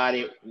you about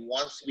it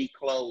once we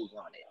close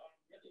on it.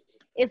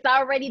 It's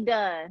already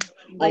done.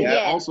 But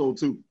also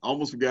too, I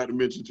almost forgot to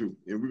mention too,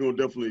 and we're gonna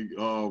definitely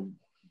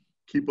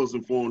keep us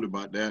informed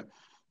about that.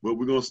 But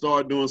we're gonna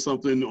start doing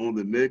something on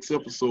the next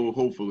episode,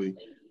 hopefully,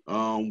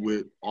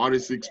 with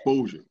artist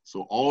exposure.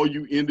 So all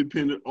you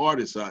independent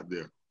artists out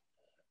there,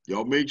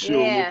 y'all make sure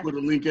we'll put a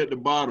link at the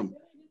bottom.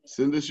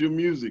 Send us your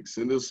music,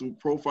 send us some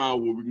profile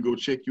where we can go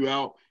check you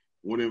out.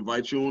 Want to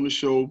invite you on the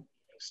show,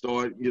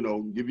 start,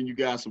 giving you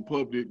guys some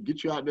public,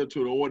 get you out there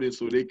to the audience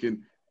so they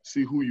can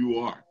see who you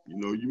are.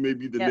 You may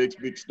be the next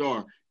big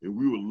star, and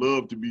we would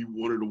love to be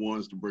one of the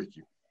ones to break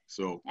you.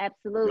 So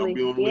absolutely,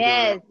 be on the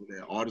lookout for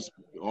that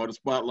artist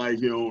spotlight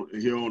here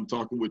on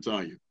Talking with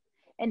Tanya.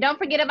 And don't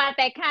forget about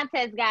that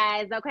contest,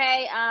 guys.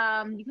 Okay,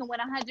 you can win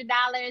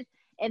 $100.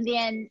 And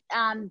then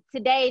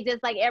today,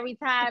 just like every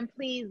time,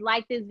 please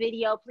like this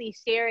video,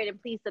 please share it,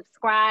 and please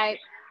subscribe.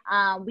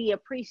 We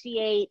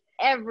appreciate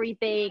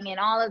everything and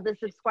all of the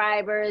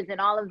subscribers and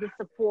all of the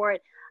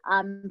support.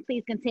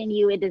 Please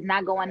continue. It does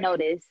not go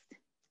unnoticed.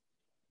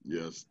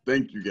 Yes.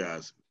 Thank you,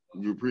 guys.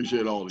 We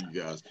appreciate all of you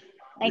guys.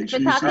 Thanks for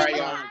talking.